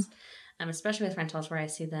happens. Especially with rentals where I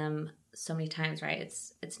see them so many times, right?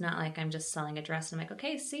 It's not like I'm just selling a dress and I'm like,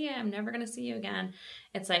 okay, see ya, I'm never going to see you again.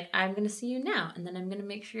 It's like, I'm going to see you now, and then I'm going to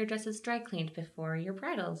make sure your dress is dry cleaned before your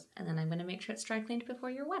bridals, and then I'm going to make sure it's dry cleaned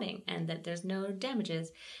before your wedding, and that there's no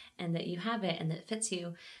damages, and that you have it, and that it fits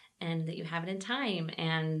you, and that you have it in time.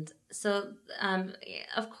 And so,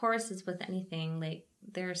 of course, as with anything, like,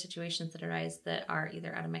 there are situations that arise that are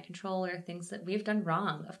either out of my control or things that we've done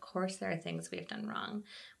wrong. Of course, there are things we've done wrong.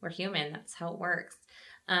 We're human. That's how it works.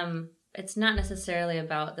 It's not necessarily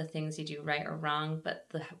about the things you do right or wrong, but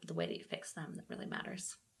the way that you fix them that really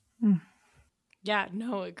matters. Yeah,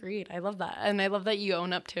 no, agreed. I love that. And I love that you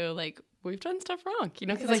own up to, like, we've done stuff wrong,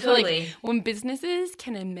 because I feel like when businesses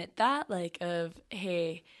can admit that, like, of,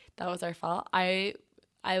 hey, that was our fault, I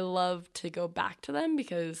love to go back to them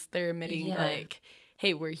because they're admitting, like,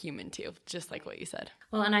 hey, we're human too, just like what you said.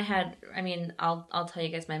 Well, and I'll tell you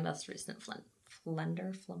guys my most recent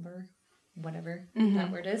flumber, whatever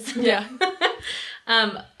that word is. Yeah.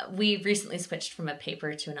 We recently switched from a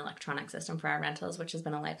paper to an electronic system for our rentals, which has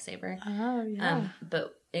been a lifesaver. Oh, yeah.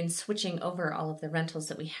 But in switching over all of the rentals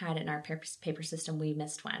that we had in our paper system, we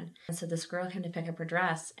missed one. And so this girl came to pick up her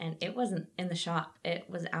dress, and it wasn't in the shop. It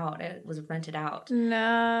was out. It was rented out.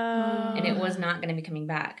 No. And it was not going to be coming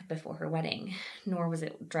back before her wedding, nor was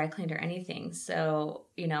it dry cleaned or anything. So,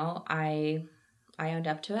 I owned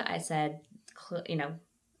up to it. I said,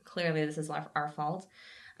 clearly this is our fault.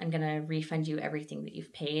 I'm going to refund you everything that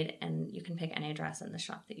you've paid, and you can pick any dress in the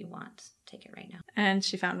shop that you want. Take it right now. And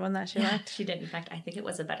she found one that she liked? She did. In fact, I think it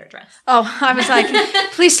was a better dress. Oh, I was like,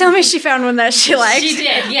 please tell me she found one that she liked. She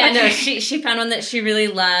did. Yeah, no, she found one that she really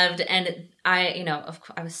loved, and I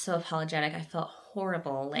was so apologetic. I felt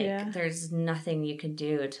horrible. Like, there's nothing you could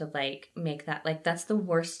do to, like, make that, like, that's the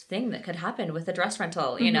worst thing that could happen with a dress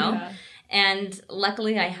rental, you know? Yeah. And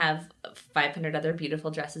luckily I have 500 other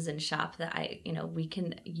beautiful dresses in shop that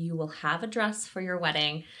you will have a dress for your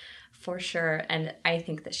wedding for sure. And I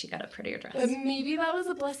think that she got a prettier dress. But maybe that was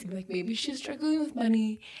a blessing. Like, maybe she's struggling with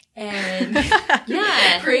money and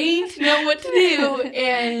praying to know what to do,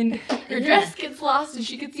 and her dress gets lost and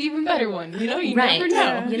she gets the even better one. You know, you never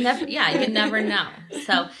know. You never know.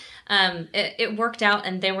 So it worked out,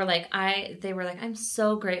 and they were like, I'm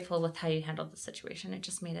so grateful with how you handled the situation. It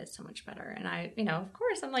just made it so much better. And I, of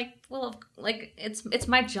course, I'm like, well, like it's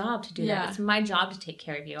my job to do that. It's my job to take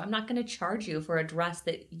care of you. I'm not going to charge you for a dress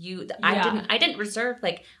that I didn't reserve.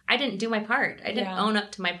 Like, I didn't do my part. I didn't own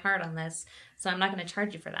up to my part on this. So I'm not going to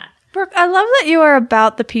charge you for that. Brooke, I love that you are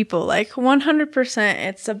about the people. Like, 100%,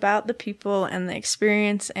 it's about the people and the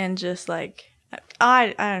experience, and just like,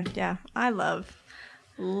 I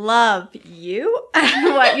love you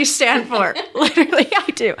and what you stand for. Literally,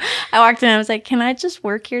 I do. I walked in and I was like, can I just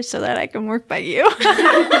work here so that I can work by you?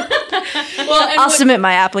 Well, I'll submit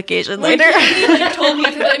my application later. She told me,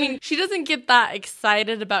 because I mean, she doesn't get that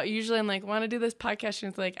excited about, usually I'm like, want to do this podcast? And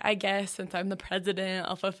it's like, I guess since I'm the president,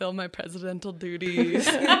 I'll fulfill my presidential duties.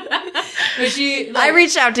 But she, like, I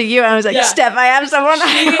reached out to you and I was like, Steph, I have someone.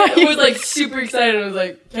 She was like super excited. I was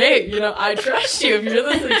like, hey, I trust you if you're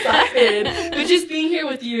this excited. But just being here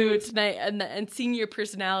with you tonight and seeing your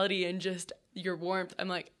personality and just your warmth, I'm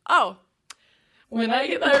like, oh, when I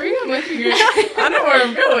get that ring, I'm with you. I know where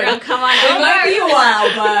I'm going. Girl, come on it over. Might be a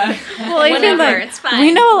while, but whenever, it's fine.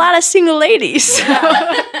 We know a lot of single ladies. So.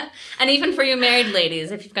 And even for you married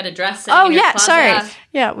ladies, if you've got a dress in your closet. Sorry.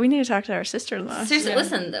 Yeah, we need to talk to our sister-in-law. Seriously,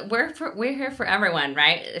 listen, we're here for everyone,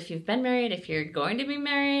 right? If you've been married, if you're going to be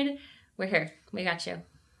married, we're here. We got you.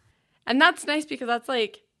 And that's nice, because that's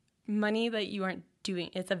like money that you aren't doing.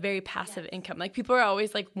 It's a very passive income. Like, people are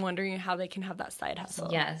always like wondering how they can have that side hustle.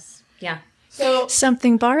 Yes. Yeah. So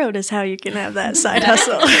something borrowed is how you can have that side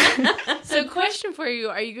hustle. So, question for you: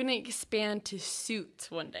 are you going to expand to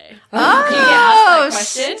suits one day? Oh,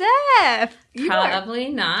 Steph! Probably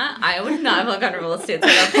not. I would not feel comfortable with suits.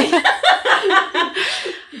 I don't think.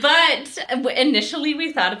 But initially,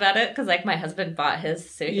 we thought about it because, like, my husband bought his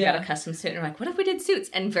suit. He got a custom suit, and we're like, "What if we did suits?"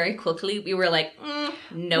 And very quickly, we were like,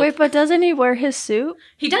 "Nope." Wait, but doesn't he wear his suit?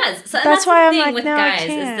 He does. So that's why the thing I'm like, with no, guys I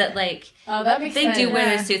can't. is that, like, that makes they sense. do wear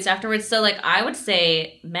their suits afterwards. So, like, I would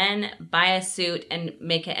say, men, buy a suit and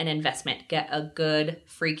make it an investment. Get a good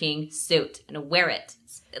freaking suit and wear it.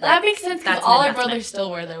 Like, that makes sense, because all our brothers still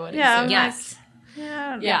wear their wedding suits. Yes.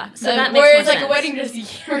 Yeah. So that makes whereas, more like, sense. a wedding just you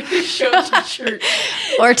show up to church.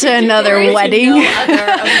 Or to another wedding. No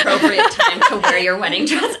other appropriate time to wear your wedding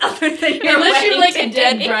dress other than your Unless wedding you're like day. a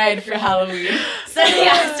dead bride for Halloween. So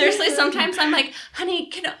yeah, seriously, sometimes I'm like, honey,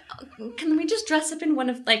 can we just dress up in one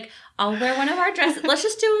of, like, I'll wear one of our dresses. Let's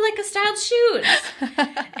just do, like, a styled shoot.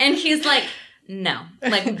 And he's like, no.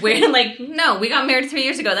 Like, we're like, no, we got married 3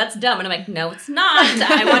 years ago. That's dumb. And I'm like, no, it's not.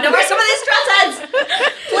 I want to wear some of these dresses.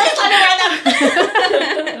 Please let me wear them.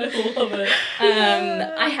 I love it.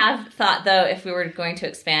 I have thought, though, if we were going to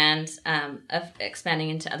expand, of expanding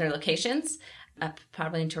into other locations,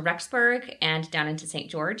 probably into Rexburg and down into St.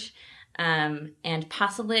 George, and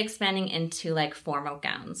possibly expanding into, like, formal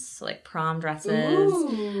gowns, so, like, prom dresses.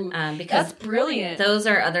 Ooh, because that's brilliant. Those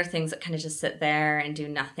are other things that kind of just sit there and do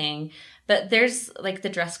nothing. But there's, like, the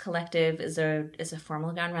Dress Collective is a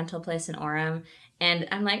formal gown rental place in Orem, and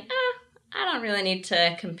I'm like, I don't really need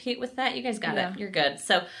to compete with that. You guys got it. You're good.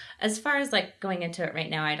 So as far as, like, going into it right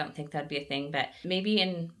now, I don't think that'd be a thing. But maybe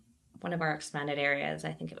in one of our expanded areas,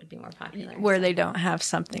 I think it would be more popular. Where they don't have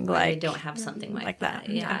something they don't have something like that.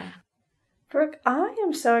 Yeah. Brooke, I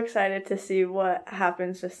am so excited to see what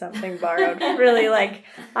happens with Something Borrowed. Really, like,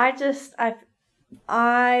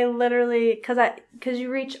 I literally, because you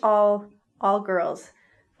reach all girls,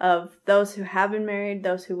 of those who have been married,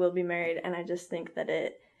 those who will be married, and I just think that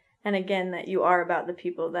and again, that you are about the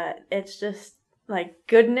people, that it's just, like,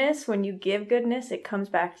 goodness. When you give goodness, it comes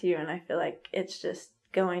back to you, and I feel like it's just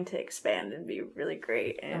going to expand and be really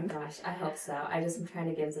great. And oh gosh, I hope so. I just am trying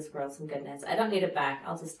to give this world some goodness. I don't need it back.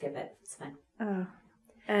 I'll just give it. It's fine. Oh,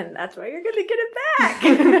 and that's why you're going to get it back.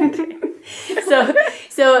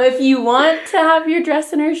 So if you want to have your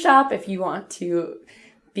dress in her shop, if you want to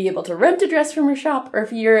be able to rent a dress from her shop, or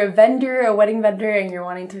if you're a wedding vendor, and you're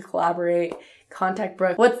wanting to collaborate, contact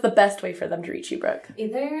Brooke, what's the best way for them to reach you, Brooke?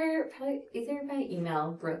 Either by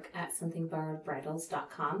email,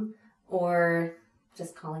 brooke@somethingborrowedbridals.com, or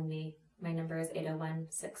just calling me. My number is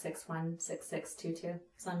 801-661-6622.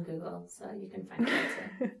 It's on Google, so you can find it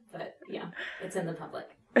too. But yeah, it's in the public.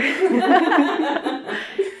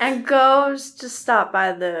 And go just stop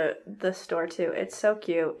by the store too. It's so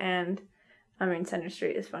cute, and I mean, Center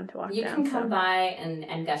Street is fun to walk You down. can come by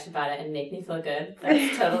and gush about it and make me feel good.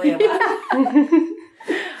 That's totally allowed.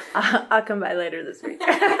 I'll come by later this week.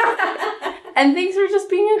 And thanks for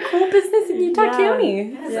just being a cool business in Utah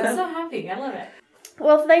County. Yes, I'm so happy. I love it.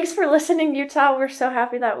 Well, thanks for listening, Utah. We're so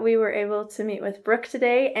happy that we were able to meet with Brooke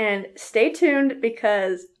today. And stay tuned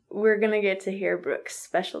because we're going to get to hear Brooke's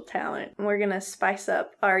special talent. We're going to spice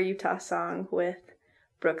up our Utah song with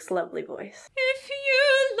Brooke's lovely voice. If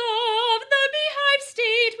you love the Beehive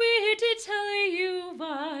State, we're to tell you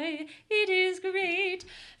why it is great.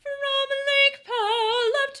 From Lake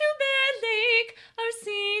Powell up to Bear Lake, our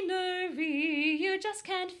scenery you just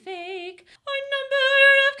can't fake. Our number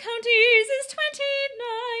of counties is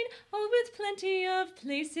 29, all with plenty of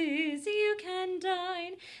places you can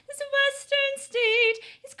dine. This western state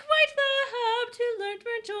is quite the hub to learn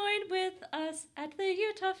more. Join with us at the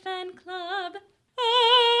Utah Fan Club.